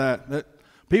about that.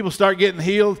 People start getting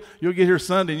healed, you'll get here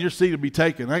Sunday and your seat will be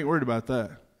taken. I ain't worried about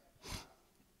that.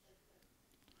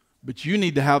 But you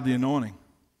need to have the anointing.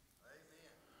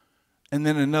 And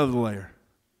then another layer.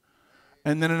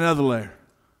 And then another layer.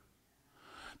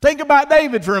 Think about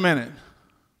David for a minute.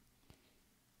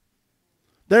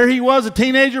 There he was, a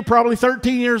teenager, probably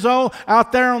 13 years old,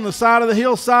 out there on the side of the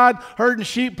hillside, herding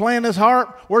sheep, playing his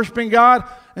harp, worshiping God.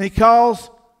 And he calls,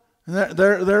 and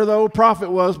there the old prophet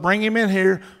was, bring him in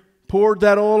here, poured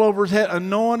that oil over his head,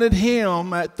 anointed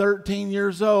him at 13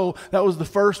 years old. That was the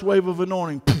first wave of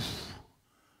anointing. Poof,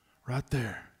 right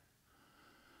there.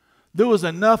 There was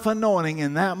enough anointing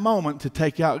in that moment to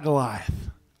take out Goliath.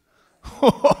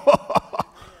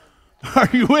 Are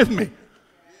you with me?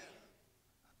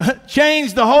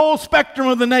 Changed the whole spectrum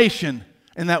of the nation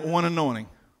in that one anointing.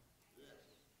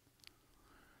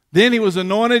 Then he was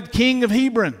anointed king of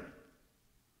Hebron.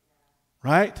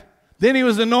 Right? Then he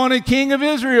was anointed king of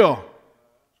Israel.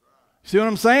 See what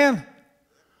I'm saying?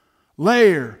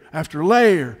 Layer after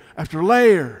layer after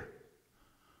layer.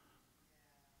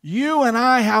 You and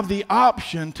I have the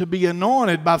option to be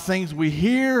anointed by things we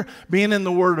hear, being in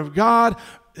the Word of God,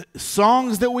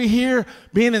 songs that we hear,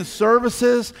 being in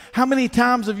services. How many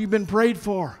times have you been prayed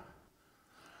for?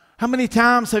 How many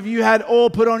times have you had oil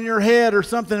put on your head or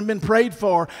something and been prayed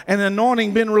for and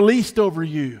anointing been released over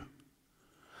you?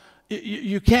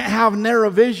 You can't have narrow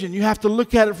vision. You have to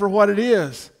look at it for what it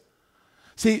is.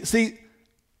 See,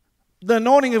 the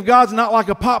anointing of God's not like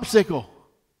a popsicle.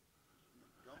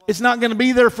 It's not going to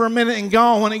be there for a minute and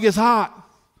gone when it gets hot.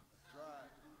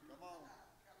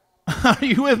 Are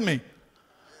you with me?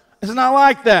 It's not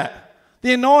like that.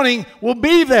 The anointing will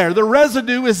be there. The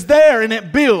residue is there and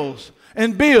it builds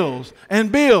and builds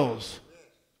and builds.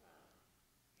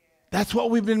 That's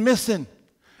what we've been missing,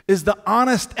 is the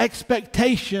honest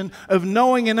expectation of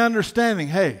knowing and understanding,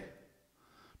 hey,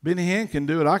 Benny Hinn can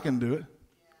do it, I can do it.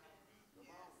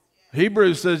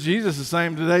 Hebrews says Jesus is the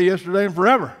same today, yesterday, and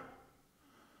forever.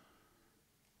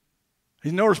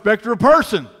 He's no respecter of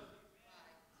person.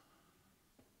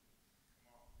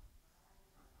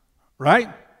 Right?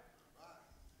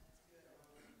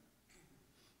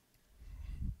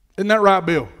 Isn't that right,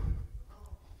 Bill?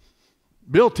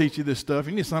 Bill teach you this stuff.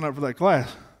 You need to sign up for that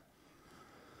class.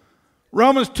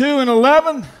 Romans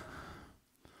 2:11.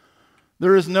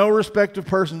 There is no respect of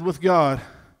persons with God.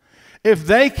 If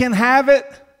they can have it,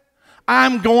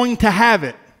 I'm going to have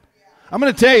it. I'm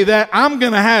going to tell you that. I'm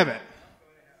going to have it.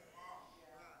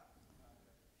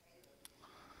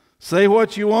 Say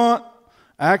what you want,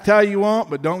 act how you want,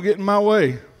 but don't get in my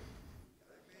way.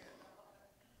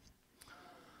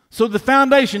 So the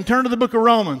foundation, turn to the book of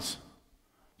Romans,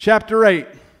 chapter 8.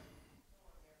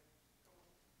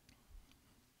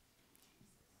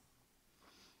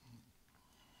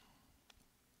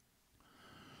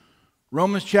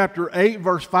 Romans chapter 8,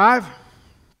 verse 5.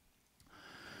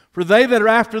 For they that are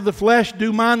after the flesh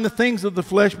do mind the things of the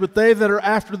flesh, but they that are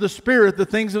after the Spirit, the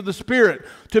things of the Spirit.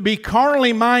 To be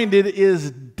carnally minded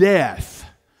is death.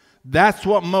 That's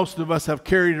what most of us have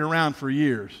carried around for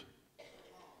years.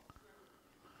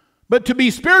 But to be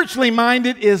spiritually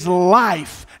minded is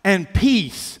life and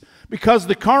peace, because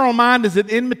the carnal mind is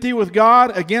at enmity with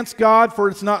God, against God, for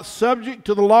it's not subject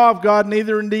to the law of God,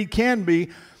 neither indeed can be.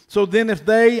 So then if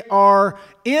they are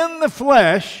in the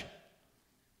flesh,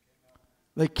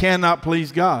 they cannot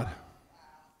please God.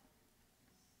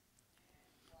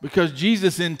 Because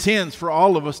Jesus intends for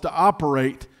all of us to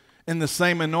operate in the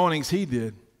same anointings He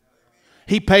did.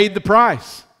 He paid the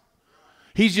price.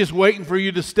 He's just waiting for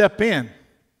you to step in.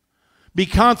 Be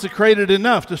consecrated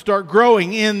enough to start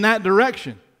growing in that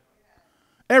direction.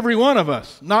 Every one of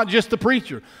us, not just the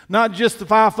preacher, not just the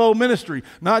fivefold ministry,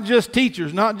 not just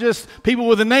teachers, not just people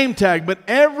with a name tag, but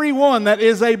everyone that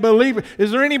is a believer.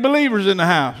 Is there any believers in the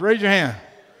house? Raise your hand.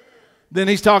 Then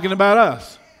he's talking about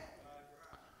us.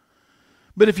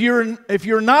 But if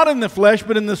you're not in the flesh,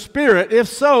 but in the Spirit, if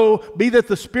so, be that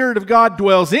the Spirit of God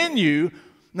dwells in you.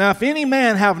 Now, if any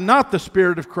man have not the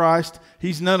Spirit of Christ,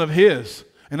 he's none of his.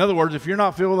 In other words, if you're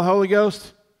not filled with the Holy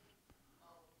Ghost,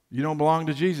 you don't belong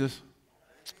to Jesus.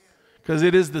 Because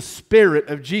it is the Spirit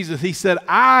of Jesus. He said,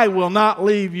 I will not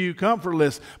leave you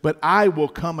comfortless, but I will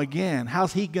come again.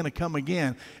 How's He going to come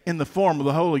again? In the form of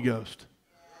the Holy Ghost.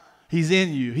 He's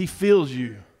in you. He fills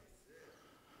you.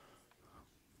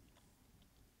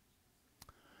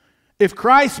 If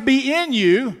Christ be in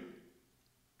you,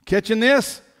 catching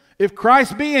this? If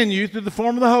Christ be in you through the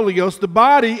form of the Holy Ghost, the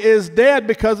body is dead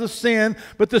because of sin,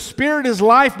 but the Spirit is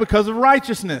life because of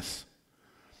righteousness.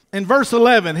 In verse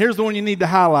 11, here's the one you need to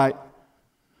highlight.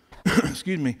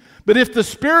 Excuse me. But if the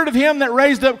Spirit of Him that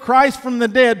raised up Christ from the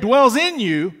dead dwells in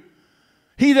you,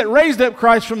 He that raised up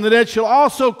Christ from the dead shall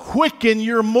also quicken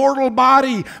your mortal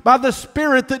body by the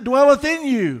Spirit that dwelleth in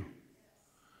you.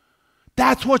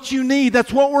 That's what you need.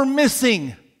 That's what we're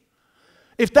missing.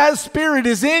 If that Spirit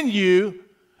is in you,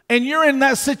 and you're in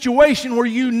that situation where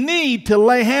you need to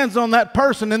lay hands on that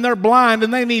person and they're blind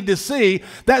and they need to see,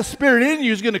 that Spirit in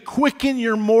you is going to quicken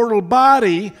your mortal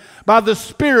body by the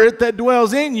Spirit that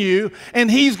dwells in you,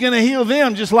 and He's going to heal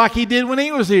them just like He did when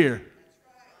He was here.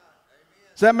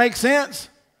 Does that make sense?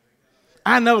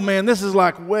 I know, man, this is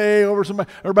like way over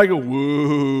somebody. Everybody go,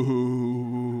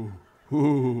 whoa,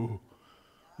 whoa,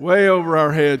 way over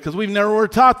our head, because we've never were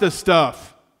taught this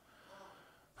stuff.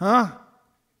 Huh?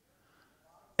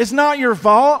 It's not your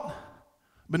fault,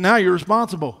 but now you're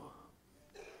responsible.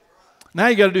 Now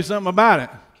you got to do something about it.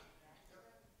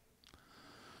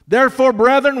 Therefore,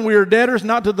 brethren, we are debtors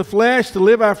not to the flesh to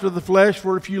live after the flesh,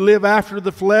 for if you live after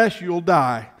the flesh, you'll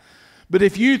die. But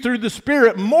if you, through the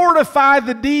Spirit, mortify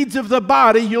the deeds of the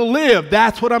body, you'll live.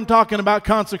 That's what I'm talking about,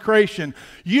 consecration.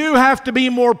 You have to be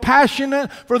more passionate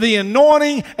for the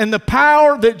anointing and the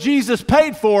power that Jesus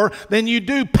paid for than you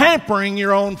do pampering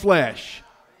your own flesh.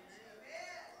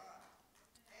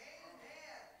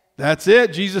 That's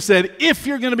it. Jesus said, if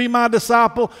you're going to be my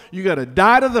disciple, you got to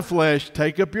die to the flesh,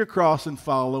 take up your cross, and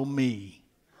follow me.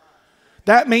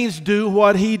 That means do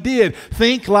what He did.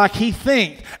 Think like He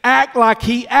think. Act like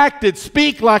He acted.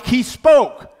 Speak like He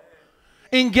spoke.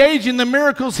 Engage in the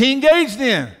miracles He engaged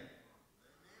in.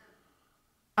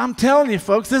 I'm telling you,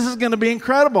 folks, this is going to be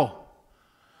incredible.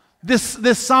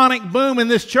 This sonic boom in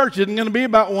this church isn't going to be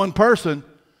about one person.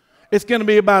 It's going to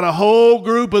be about a whole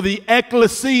group of the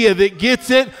ecclesia that gets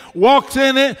it, walks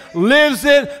in it, lives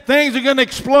it. Things are going to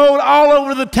explode all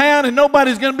over the town, and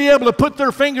nobody's going to be able to put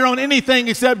their finger on anything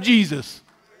except Jesus.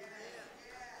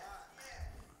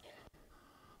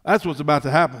 That's what's about to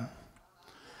happen.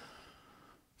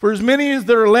 For as many as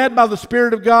that are led by the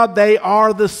Spirit of God, they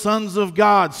are the sons of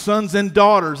God, sons and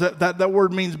daughters. That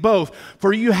word means both.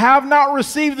 For you have not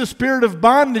received the spirit of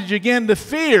bondage again to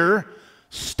fear.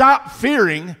 Stop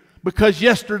fearing, because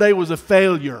yesterday was a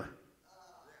failure.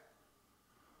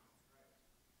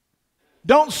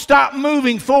 Don't stop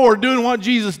moving forward doing what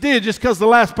Jesus did just because the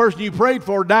last person you prayed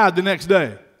for died the next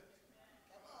day.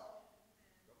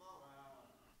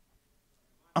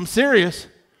 I'm serious.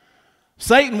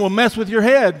 Satan will mess with your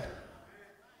head.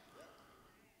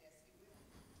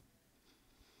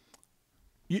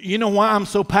 You know why I'm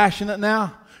so passionate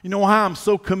now? You know why I'm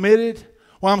so committed?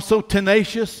 Why I'm so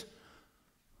tenacious?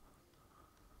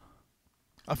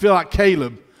 I feel like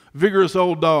Caleb, vigorous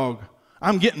old dog.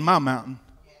 I'm getting my mountain.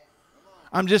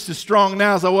 I'm just as strong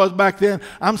now as I was back then.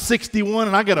 I'm 61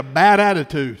 and I got a bad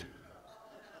attitude.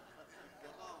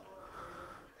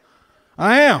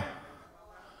 I am.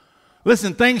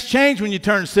 Listen, things change when you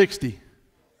turn 60.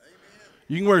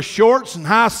 You can wear shorts and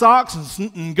high socks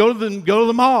and go to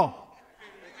the mall.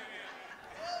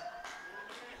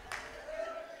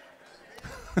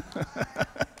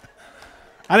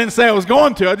 I didn't say I was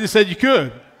going to. I just said you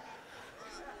could.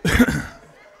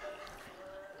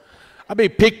 I'd be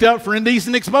picked up for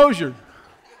indecent exposure.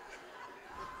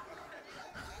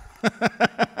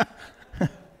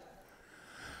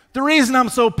 The reason I'm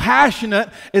so passionate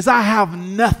is I have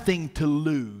nothing to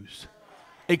lose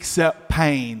except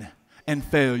pain and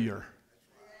failure.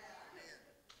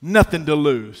 Nothing to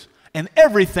lose and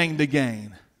everything to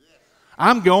gain.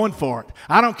 I'm going for it.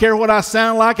 I don't care what I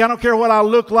sound like. I don't care what I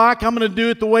look like. I'm going to do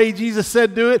it the way Jesus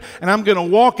said do it. And I'm going to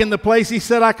walk in the place He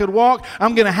said I could walk.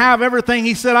 I'm going to have everything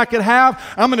He said I could have.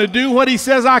 I'm going to do what He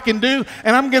says I can do.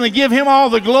 And I'm going to give Him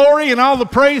all the glory and all the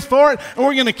praise for it. And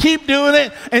we're going to keep doing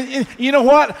it. And you know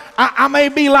what? I may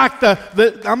be like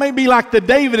the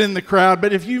David in the crowd.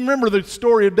 But if you remember the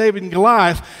story of David and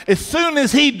Goliath, as soon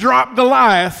as he dropped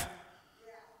Goliath,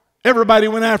 everybody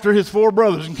went after his 4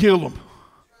 brothers and killed them.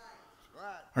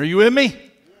 Are you with me?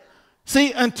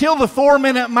 See, until the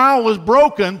 4-minute mile was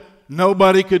broken,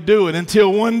 nobody could do it.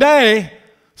 Until one day,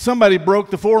 somebody broke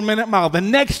the 4-minute mile. The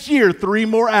next year, 3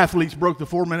 more athletes broke the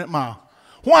 4-minute mile.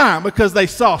 Why? Because they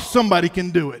saw somebody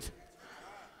can do it.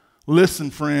 Listen,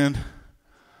 friend.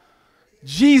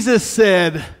 Jesus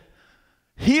said,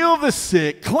 heal the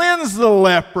sick, cleanse the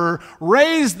leper,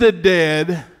 raise the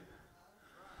dead.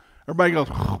 Everybody goes,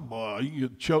 oh boy, you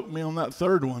could choke me on that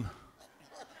third one.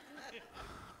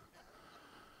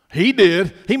 He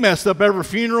did. He messed up every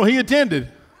funeral he attended.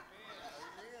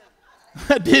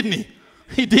 Didn't he?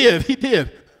 He did.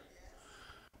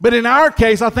 But in our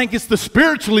case, I think it's the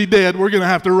spiritually dead we're going to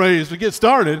have to raise to get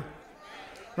started.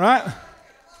 Right?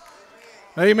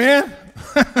 Amen?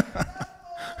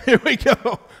 Here we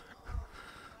go.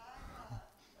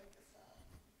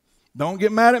 Don't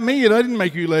get mad at me. I didn't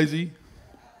make you lazy.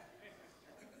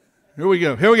 Here we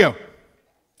go.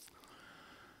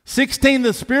 16,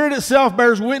 the Spirit itself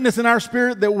bears witness in our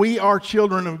spirit that we are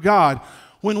children of God.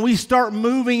 When we start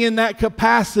moving in that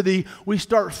capacity, we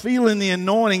start feeling the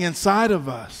anointing inside of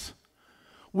us.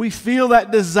 We feel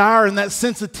that desire and that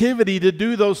sensitivity to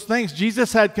do those things.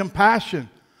 Jesus had compassion.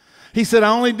 He said,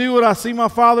 I only do what I see my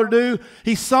Father do.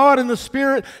 He saw it in the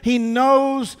Spirit. He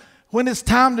knows when it's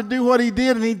time to do what He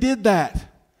did, and He did that.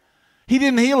 He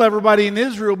didn't heal everybody in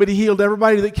Israel, but He healed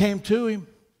everybody that came to Him.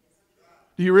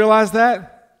 Do you realize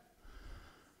that?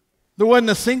 There wasn't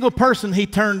a single person He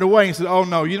turned away and said, oh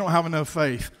no, you don't have enough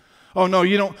faith. Oh no,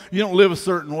 you don't live a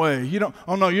certain way.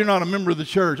 Oh no, you're not a member of the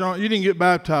church. Oh, you didn't get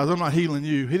baptized. I'm not healing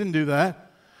you. He didn't do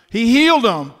that. He healed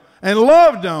them and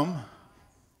loved them.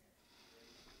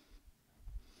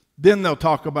 Then they'll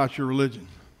talk about your religion.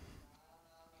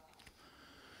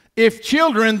 If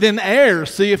children, then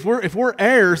heirs. See, if we're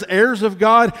heirs of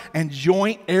God and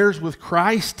joint heirs with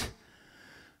Christ,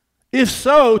 if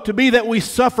so, to be that we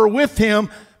suffer with Him,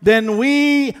 then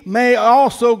we may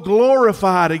also be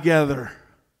glorified together.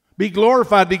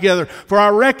 For I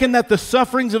reckon that the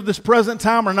sufferings of this present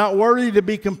time are not worthy to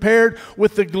be compared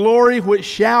with the glory which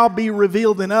shall be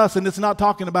revealed in us. And it's not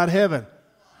talking about heaven.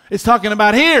 It's talking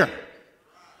about here.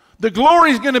 The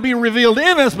glory is going to be revealed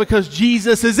in us because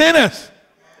Jesus is in us.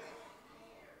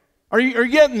 Are you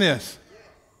getting this?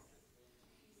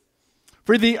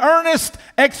 For the earnest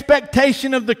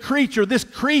expectation of the creature, this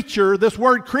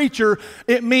word creature,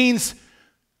 it means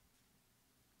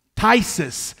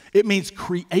tysis. It means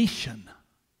creation.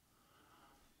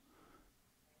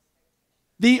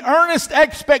 The earnest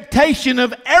expectation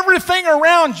of everything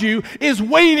around you is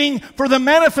waiting for the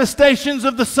manifestations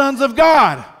of the sons of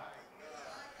God.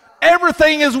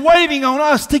 Everything is waiting on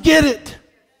us to get it.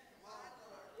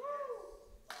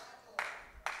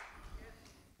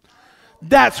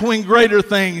 That's when greater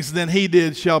things than He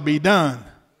did shall be done.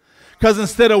 Because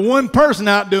instead of one person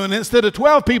out doing it, instead of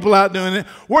 12 people out doing it,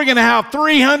 we're going to have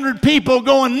 300 people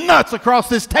going nuts across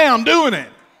this town doing it.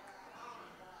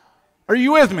 Are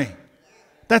you with me?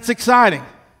 That's exciting.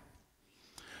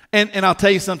 And I'll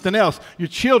tell you something else. Your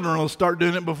children will start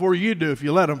doing it before you do if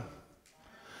you let them.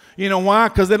 You know why?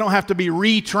 Because they don't have to be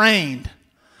retrained.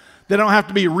 They don't have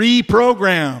to be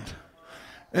reprogrammed.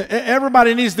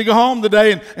 Everybody needs to go home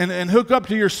today and hook up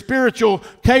to your spiritual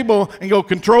cable and go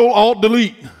Control Alt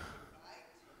Delete.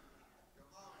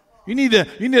 You need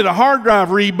a hard drive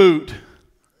reboot.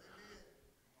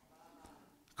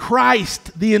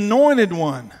 Christ, the anointed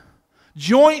one,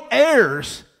 joint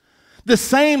heirs, the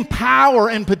same power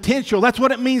and potential. That's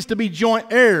what it means to be joint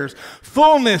heirs.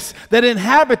 Fullness that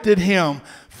inhabited Him,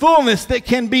 fullness that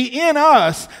can be in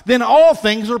us, then all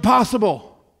things are possible.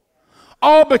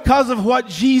 All because of what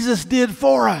Jesus did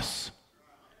for us.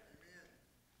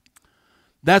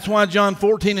 That's why John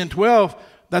 14:12,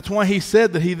 that's why He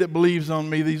said that he that believes on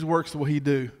me, these works will he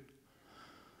do.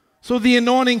 So the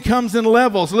anointing comes in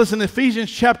levels. Listen,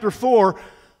 Ephesians chapter 4,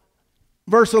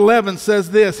 verse 11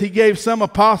 says this. He gave some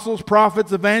apostles,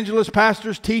 prophets, evangelists,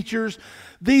 pastors, teachers.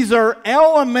 These are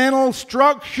elemental,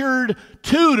 structured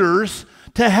tutors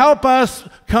to help us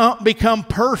become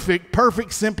perfect.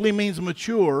 Perfect simply means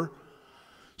mature.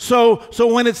 So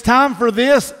when it's time for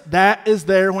this, that is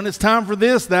there. When it's time for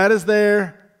this, that is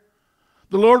there.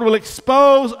 The Lord will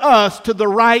expose us to the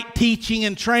right teaching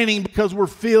and training because we're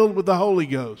filled with the Holy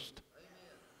Ghost.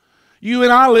 You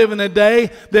and I live in a day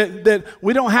that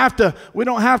we don't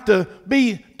have to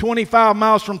be 25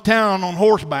 miles from town on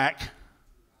horseback.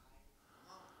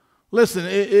 Listen,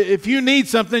 if you need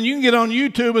something, you can get on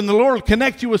YouTube and the Lord will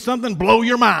connect you with something, blow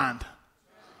your mind.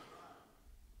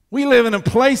 We live in a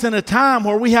place and a time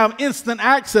where we have instant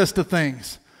access to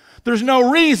things. There's no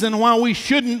reason why we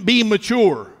shouldn't be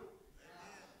mature.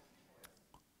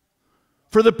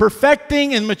 For the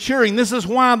perfecting and maturing, this is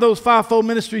why those fivefold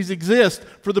ministries exist.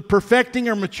 For the perfecting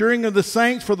or maturing of the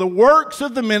saints, for the works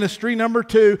of the ministry, number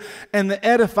 2, and the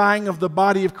edifying of the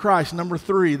body of Christ, number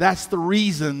 3. That's the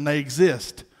reason they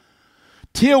exist.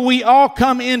 Till we all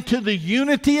come into the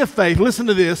unity of faith. Listen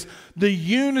to this. The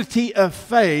unity of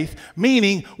faith,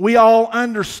 meaning we all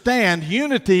understand.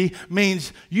 Unity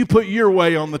means you put your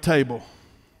way on the table.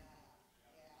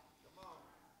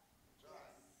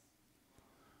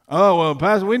 Oh, well,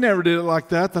 Pastor, we never did it like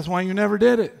that. That's why you never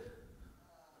did it.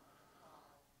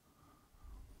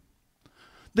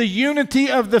 The unity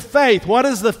of the faith. What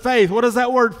is the faith? What does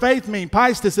that word faith mean?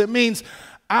 Pistis. It means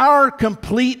our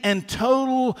complete and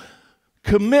total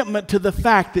commitment to the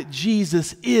fact that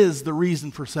Jesus is the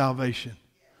reason for salvation.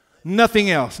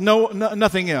 Nothing else. No,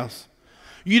 nothing else.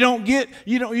 You don't get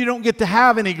to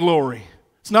have any glory.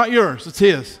 It's not yours. It's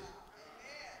His.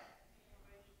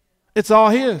 It's all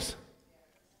His.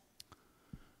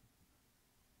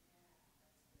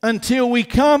 Until we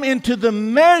come into the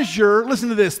measure, listen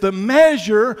to this, the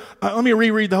measure, let me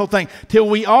reread the whole thing. Till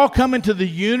we all come into the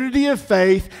unity of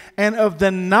faith and of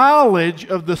the knowledge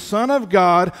of the Son of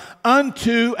God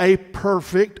unto a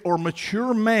perfect or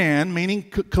mature man, meaning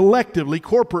collectively,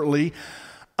 corporately,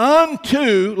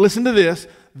 unto, listen to this,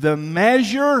 the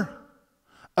measure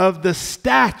of the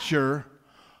stature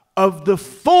of the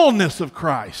fullness of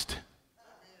Christ.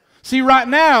 See, right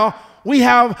now, we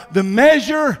have the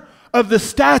measure of the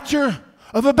stature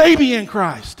of a baby in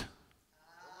Christ.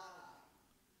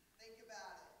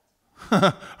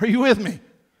 Are you with me?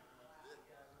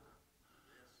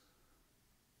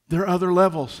 There are other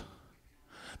levels.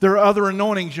 There are other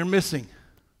anointings you're missing.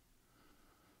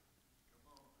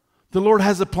 The Lord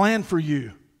has a plan for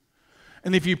you.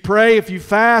 And if you pray, if you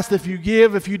fast, if you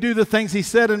give, if you do the things He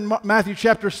said in Matthew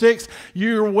chapter 6,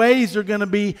 your ways are going to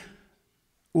be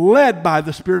led by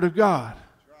the Spirit of God.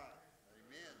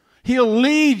 He'll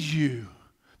lead you.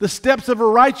 The steps of a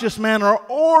righteous man are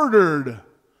ordered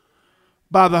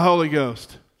by the Holy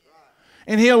Ghost.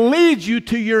 And He'll lead you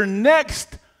to your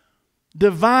next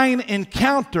divine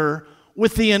encounter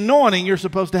with the anointing you're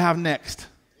supposed to have next.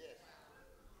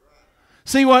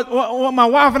 See, what my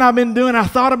wife and I have been doing, I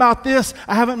thought about this.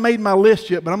 I haven't made my list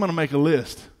yet, but I'm going to make a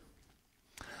list.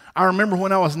 I remember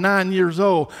when I was 9 years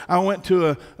old, I went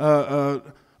to a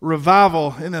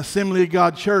revival in the Assembly of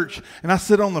God church, and I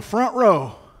sit on the front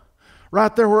row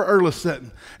right there where Earl's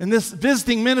sitting, and this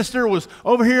visiting minister was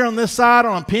over here on this side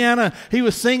on a piano. He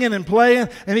was singing and playing,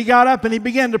 and he got up and he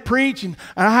began to preach, and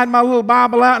I had my little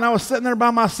Bible out and I was sitting there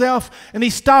by myself, and he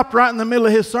stopped right in the middle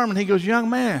of his sermon. He goes, "Young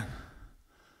man,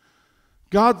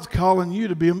 God's calling you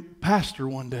to be a pastor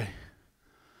one day."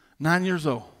 9 years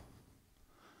old.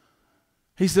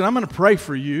 He said, "I'm going to pray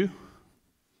for you,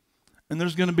 and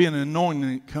there's going to be an anointing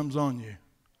that comes on you."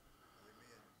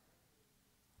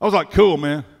 I was like, "Cool,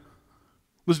 man.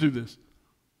 Let's do this."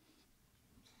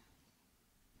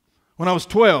 When I was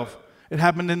 12, it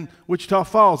happened in Wichita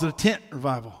Falls at a tent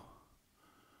revival.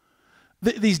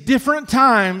 These different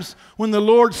times when the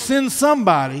Lord sends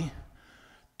somebody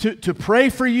to pray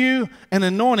for you, and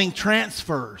anointing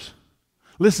transfers.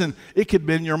 Listen, it could have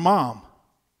been your mom.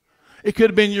 It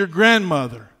could have been your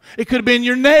grandmother. It could have been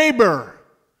your neighbor.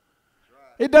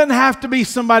 It doesn't have to be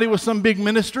somebody with some big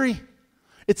ministry.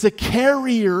 It's a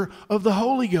carrier of the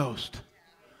Holy Ghost.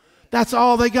 That's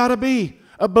all they got to be.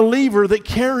 A believer that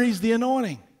carries the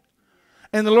anointing.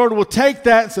 And the Lord will take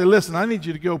that and say, "Listen, I need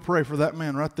you to go pray for that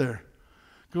man right there.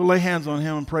 Go lay hands on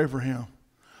him and pray for him."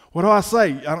 What do I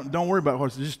say? Don't worry about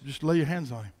what I say. Just lay your hands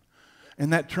on him.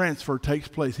 And that transfer takes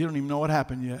place. He don't even know what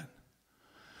happened yet.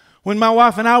 When my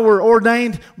wife and I were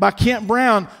ordained by Kent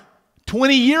Brown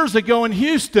 20 years ago in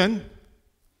Houston,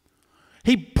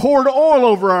 he poured oil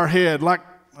over our head like,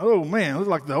 oh man, it was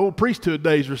like the old priesthood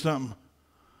days or something.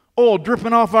 oil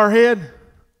dripping off our head.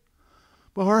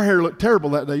 Well, our hair looked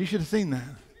terrible that day. You should have seen that.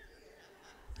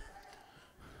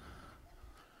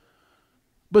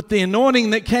 But the anointing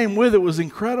that came with it was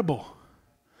incredible.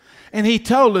 And he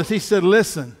told us, he said,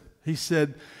 listen, he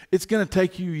said, it's going to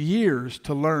take you years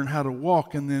to learn how to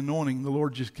walk in the anointing the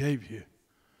Lord just gave you.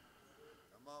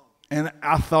 And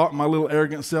I thought, my little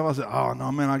arrogant self, I said, oh,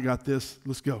 no, man, I got this.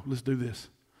 Let's go. Let's do this.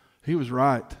 He was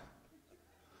right.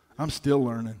 I'm still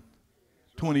learning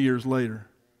 20 years later.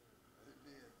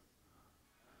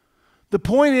 The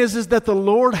point is that the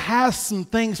Lord has some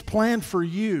things planned for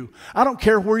you. I don't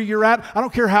care where you're at. I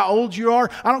don't care how old you are.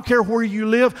 I don't care where you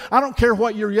live. I don't care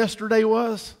what your yesterday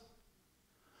was.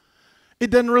 It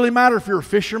doesn't really matter if you're a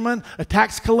fisherman, a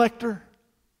tax collector,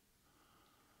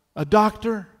 a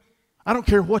doctor. I don't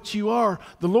care what you are.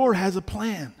 The Lord has a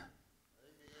plan.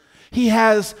 He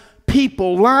has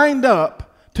people lined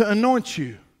up to anoint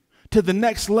you to the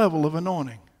next level of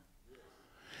anointing.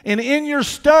 And in your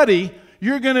study,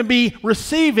 you're going to be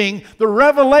receiving the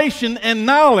revelation and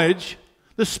knowledge.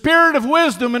 The spirit of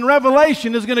wisdom and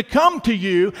revelation is going to come to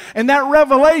you, and that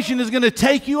revelation is going to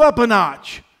take you up a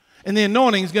notch. And the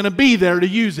anointing is going to be there to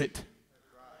use it.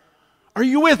 Are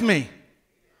you with me?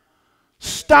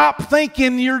 Stop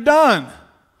thinking you're done.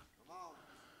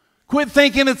 Quit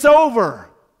thinking it's over.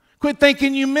 Quit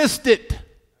thinking you missed it.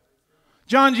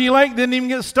 John G. Lake didn't even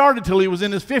get started till he was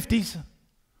in his 50s.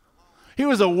 He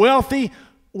was a wealthy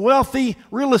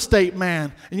real estate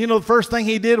man. And you know the first thing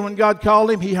he did when God called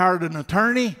him? He hired an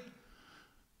attorney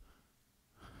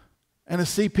and a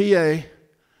CPA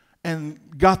and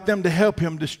got them to help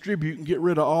him distribute and get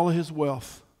rid of all of his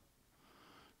wealth.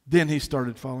 Then he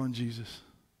started following Jesus.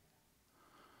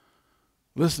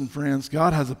 Listen, friends,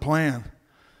 God has a plan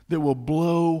that will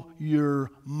blow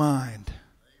your mind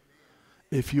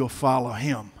if you'll follow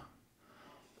him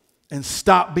and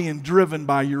stop being driven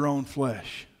by your own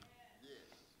flesh.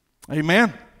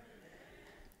 Amen?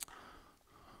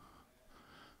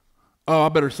 Oh, I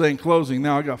better say in closing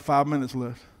now. I got 5 minutes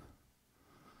left.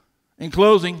 In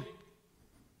closing,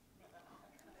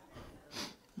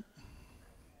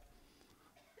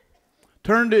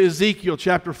 turn to Ezekiel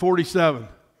chapter 47.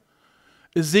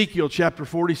 Ezekiel chapter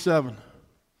 47.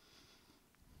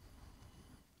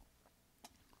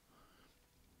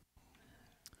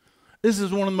 This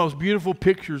is one of the most beautiful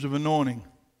pictures of anointing.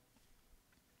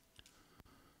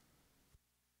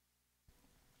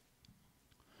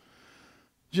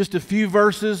 Just a few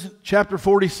verses, chapter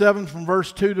 47 from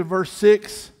verse 2 to verse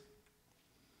 6.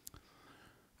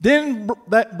 Then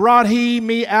that brought he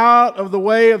me out of the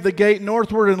way of the gate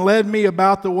northward and led me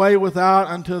about the way without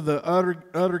unto the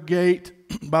utter gate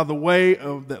by the way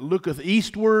of that looketh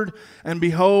eastward. And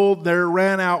behold, there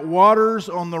ran out waters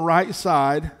on the right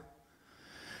side.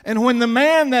 And when the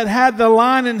man that had the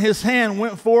line in his hand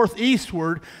went forth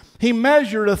eastward, he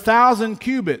measured 1,000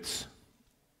 cubits.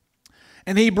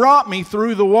 And he brought me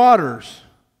through the waters.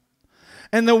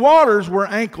 And the waters were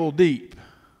ankle deep.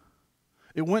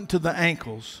 It went to the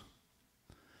ankles.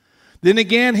 Then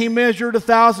again he measured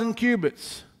 1,000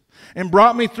 cubits. And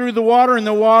brought me through the water, and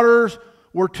the waters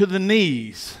were to the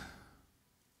knees.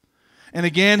 And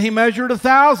again he measured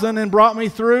 1,000, and brought me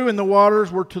through, and the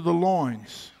waters were to the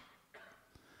loins.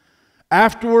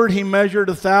 Afterward he measured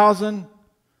 1,000,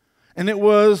 and it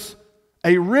was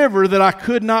a river that I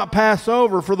could not pass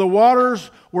over, for the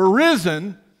waters were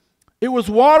risen. It was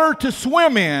water to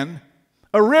swim in,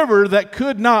 a river that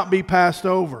could not be passed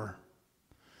over.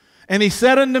 And he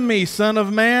said unto me, Son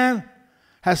of man,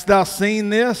 hast thou seen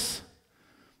this?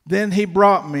 Then he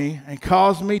brought me and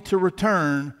caused me to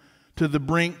return to the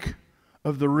brink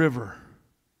of the river.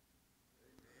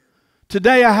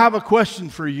 Today I have a question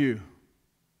for you.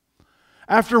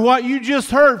 After what you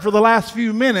just heard for the last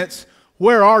few minutes,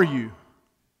 where are you?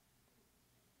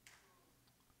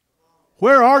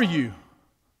 Where are you?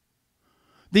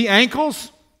 The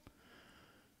ankles?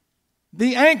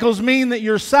 The ankles mean that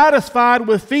you're satisfied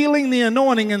with feeling the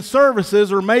anointing in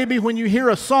services, or maybe when you hear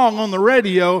a song on the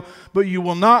radio, but you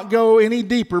will not go any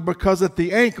deeper because at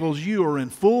the ankles you are in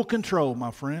full control,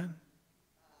 my friend.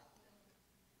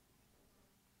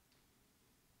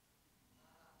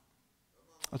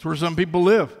 That's where some people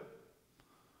live.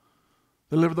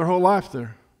 They live their whole life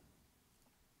there.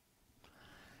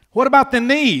 What about the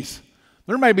knees?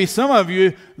 There may be some of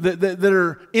you that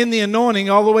are in the anointing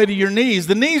all the way to your knees.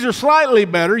 The knees are slightly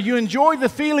better. You enjoy the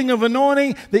feeling of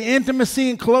anointing, the intimacy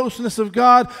and closeness of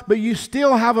God, but you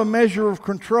still have a measure of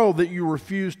control that you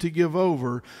refuse to give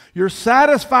over. You're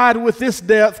satisfied with this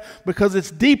depth because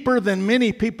it's deeper than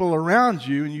many people around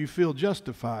you, and you feel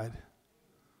justified.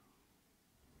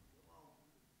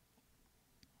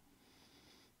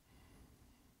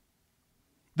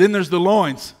 Then there's the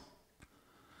loins.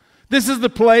 This is the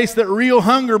place that real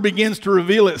hunger begins to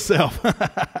reveal itself.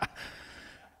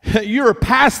 You're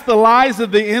past the lies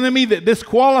of the enemy that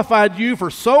disqualified you for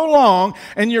so long,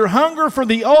 and your hunger for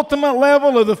the ultimate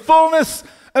level of the fullness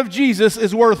of Jesus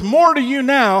is worth more to you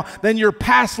now than your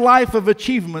past life of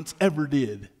achievements ever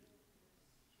did.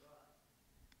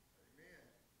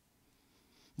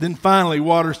 Then finally,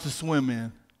 waters to swim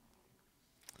in.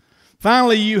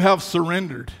 Finally, you have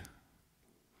surrendered.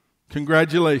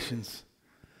 Congratulations.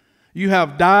 You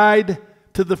have died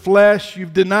to the flesh.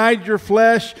 You've denied your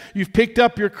flesh. You've picked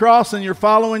up your cross and you're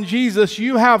following Jesus.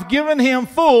 You have given him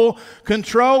full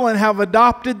control and have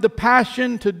adopted the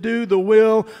passion to do the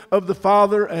will of the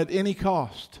Father at any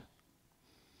cost.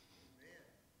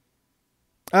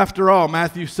 After all,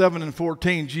 Matthew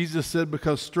 7:14, Jesus said,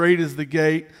 because straight is the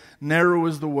gate, narrow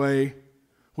is the way,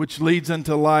 which leads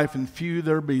unto life, and few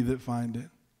there be that find it.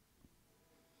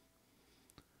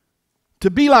 To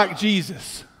be like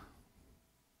Jesus,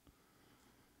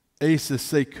 Aces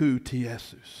seku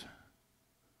tiesus.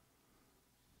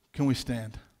 Can we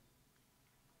stand?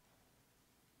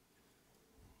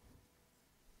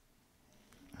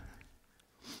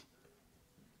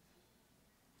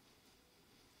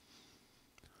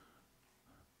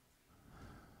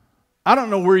 I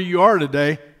don't know where you are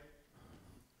today,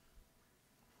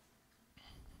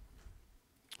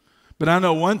 but I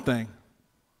know one thing.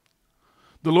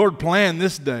 The Lord planned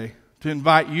this day to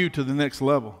invite you to the next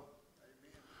level.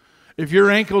 If you're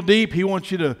ankle deep, he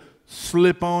wants you to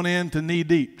slip on into knee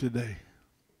deep today.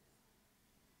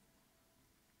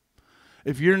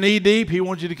 If you're knee deep, he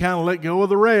wants you to kind of let go of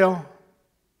the rail.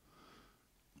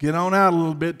 Get on out a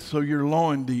little bit so you're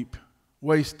loin deep,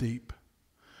 waist deep.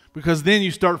 Because then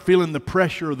you start feeling the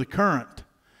pressure of the current.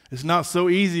 It's not so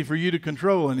easy for you to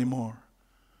control anymore.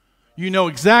 You know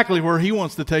exactly where he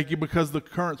wants to take you because the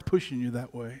current's pushing you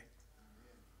that way.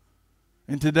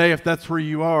 And today, if that's where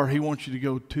you are, he wants you to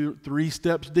go 3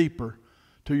 steps deeper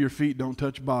till your feet don't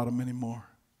touch bottom anymore.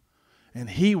 And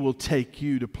he will take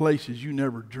you to places you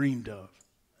never dreamed of.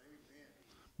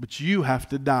 But you have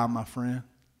to die, my friend.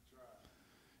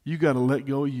 You got to let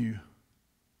go of you.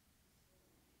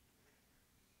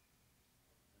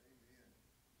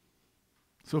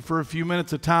 So for a few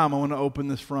minutes of time, I want to open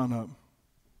this front up.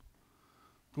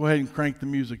 Go ahead and crank the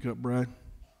music up, Brad.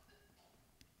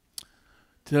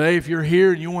 Today, if you're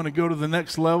here and you want to go to the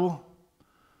next level,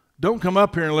 don't come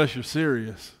up here unless you're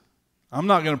serious. I'm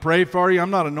not going to pray for you. I'm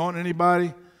not anointing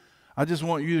anybody. I just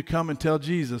want you to come and tell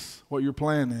Jesus what your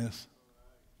plan is.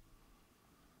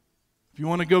 If you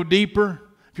want to go deeper,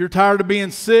 if you're tired of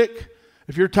being sick,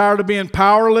 if you're tired of being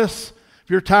powerless, if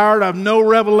you're tired of no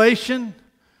revelation,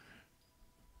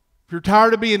 if you're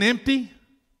tired of being empty,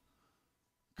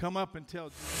 come up and tell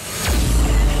Jesus.